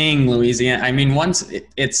seeing Louisiana. I mean, once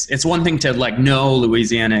it's one thing to like know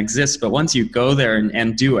Louisiana exists, but once you go there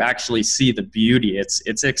and do actually see the beauty, it's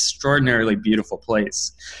an extraordinarily beautiful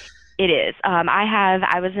place. It is.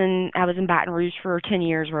 I was in Baton Rouge for 10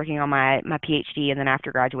 years working on my PhD, and then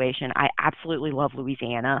after graduation, I absolutely love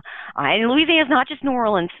Louisiana. And Louisiana is not just New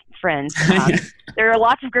Orleans, friends. There are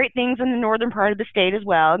lots of great things in the northern part of the state as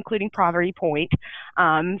well, including Property Point.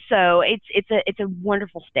 So it's a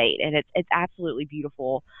wonderful state, and it's absolutely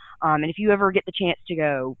beautiful. And if you ever get the chance to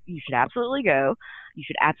go, you should absolutely go. You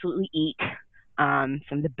should absolutely eat. Some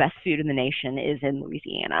of the best food in the nation is in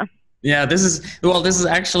Louisiana. Yeah, this is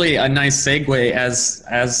actually a nice segue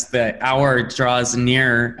as the hour draws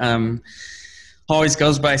near. Always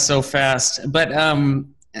goes by so fast. But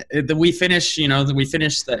we finished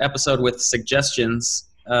the episode with suggestions.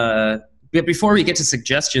 But before we get to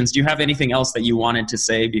suggestions, do you have anything else that you wanted to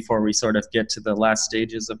say before we sort of get to the last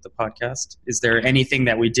stages of the podcast? Is there anything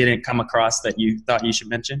that we didn't come across that you thought you should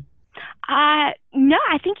mention? No,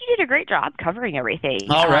 I think you did a great job covering everything.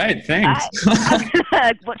 All right, thanks.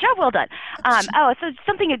 Job well done. So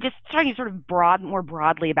something just talking sort of more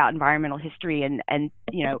broadly about environmental history and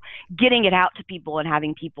getting it out to people and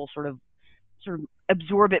having people sort of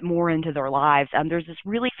absorb it more into their lives. There's this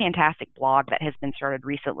really fantastic blog that has been started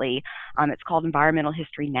recently. It's called Environmental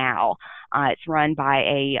History Now. It's run by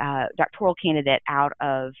a doctoral candidate out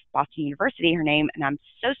of Boston University. Her name, and I'm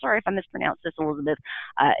so sorry if I mispronounced this, Elizabeth.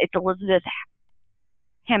 It's Elizabeth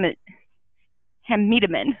Hamitaman.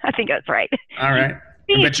 I think that's right. All right.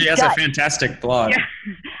 But she has a fantastic blog.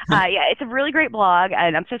 Yeah, it's a really great blog,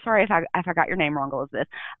 and I'm so sorry if I got your name wrong, Elizabeth.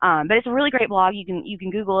 But it's a really great blog. You can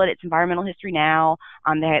Google it. It's Environmental History Now.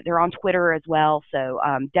 They're on Twitter as well, so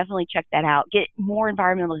definitely check that out. Get more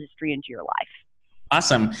environmental history into your life.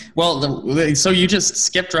 Awesome. Well, so you just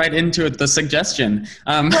skipped right into it, the suggestion.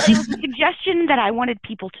 Well, it was a suggestion that I wanted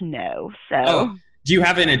people to know. So. Oh. Do you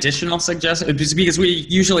have an additional suggestion? Because we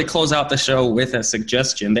usually close out the show with a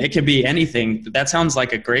suggestion. It could be anything. That sounds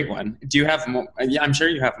like a great one. Do you have more? Yeah, I'm sure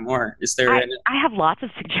you have more. Is there? I have lots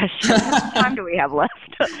of suggestions. How much time do we have left?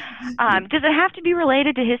 Does it have to be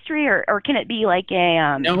related to history, or can it be like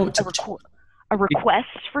a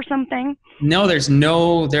request for something? No,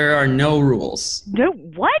 there are no rules. No,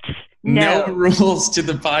 what? No rules to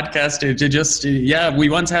the podcast. We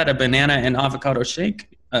once had a banana and avocado shake.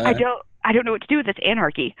 I don't know what to do with this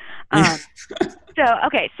anarchy. So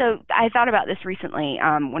I thought about this recently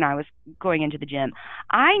when I was going into the gym.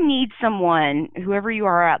 I need someone, whoever you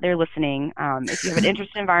are out there listening, if you have an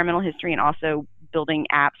interest in environmental history and also building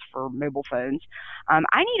apps for mobile phones,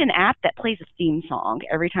 I need an app that plays a theme song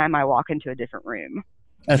every time I walk into a different room.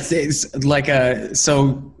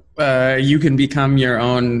 You can become your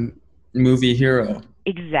own movie hero.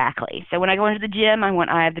 Exactly. So when I go into the gym, I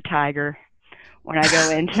want Eye of the Tiger. When I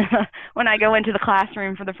go into the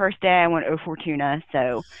classroom for the first day, I want O Fortuna.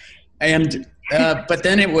 So, but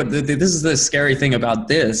then it would. This is the scary thing about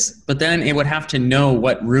this. But then it would have to know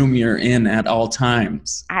what room you're in at all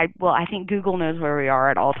times. I think Google knows where we are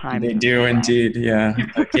at all times. They do indeed. Yeah.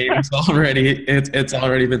 Okay. It's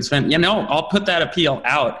already been spent. I'll put that appeal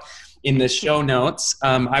out in the show notes.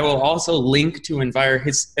 I will also link to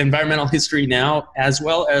Environmental History Now, as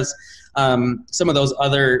well as some of those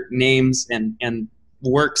other names and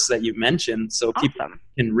works that you mentioned, so people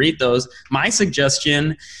can read those. My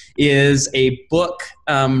suggestion is a book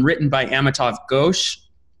written by Amitav Ghosh.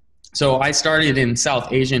 So I started in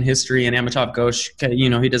South Asian history, and Amitav Ghosh,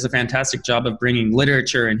 he does a fantastic job of bringing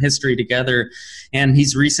literature and history together, and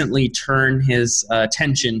he's recently turned his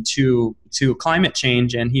attention to climate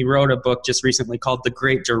change, and he wrote a book just recently called The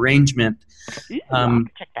Great Derangement. I'll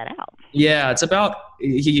check that out. Yeah, it's about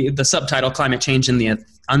the subtitle "Climate Change and the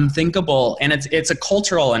Unthinkable," and it's a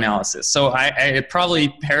cultural analysis. So it probably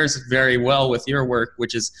pairs very well with your work,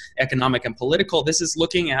 which is economic and political. This is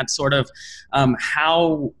looking at sort of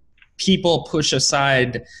how people push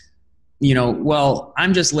aside,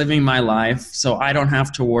 I'm just living my life, so I don't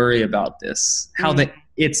have to worry about this. How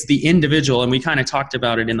it's the individual, and we kind of talked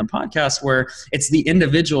about it in the podcast, where it's the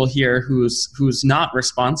individual here who's not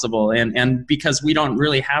responsible, and because we don't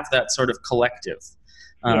really have that sort of collective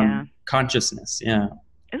consciousness. Yeah.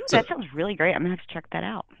 Ooh, that sounds really great. I'm gonna have to check that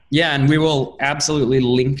out. Yeah, and we will absolutely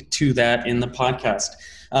link to that in the podcast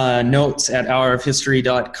notes at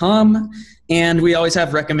hourofhistory.com, and we always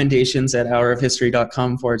have recommendations at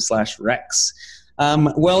hourofhistory.com/Rex.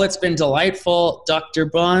 Well, it's been delightful, Dr.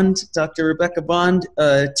 Rebecca Bond,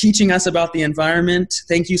 teaching us about the environment.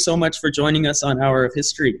 Thank you so much for joining us on Hour of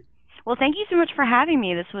History. Well, thank you so much for having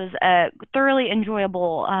me. This was a thoroughly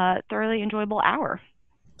enjoyable hour.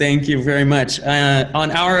 Thank you very much.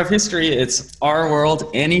 On Hour of History, it's our world,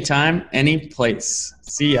 anytime, any place.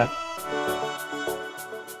 See ya.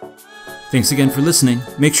 Thanks again for listening.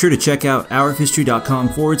 Make sure to check out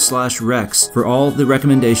hourofhistory.com/Rex for all the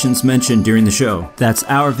recommendations mentioned during the show. That's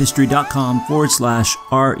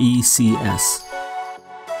hourofhistory.com/RECS.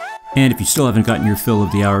 And if you still haven't gotten your fill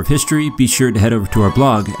of the Hour of History, be sure to head over to our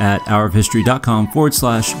blog at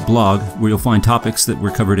hourofhistory.com/blog, where you'll find topics that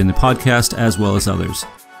were covered in the podcast as well as others.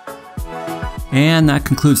 And that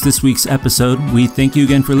concludes this week's episode. We thank you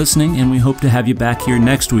again for listening, and we hope to have you back here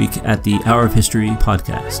next week at the Hour of History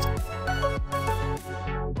podcast.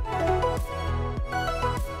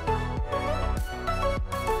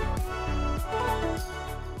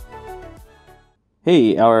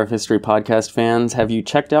 Hey, Hour of History podcast fans, have you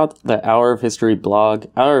checked out the Hour of History blog,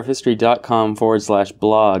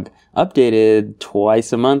 hourofhistory.com/blog, updated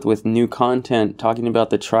twice a month with new content talking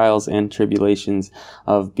about the trials and tribulations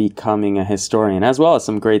of becoming a historian, as well as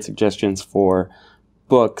some great suggestions for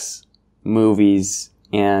books, movies,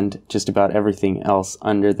 and just about everything else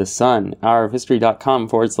under the sun.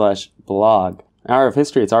 hourofhistory.com/blog. Hour of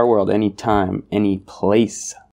History, it's our world, anytime, any place.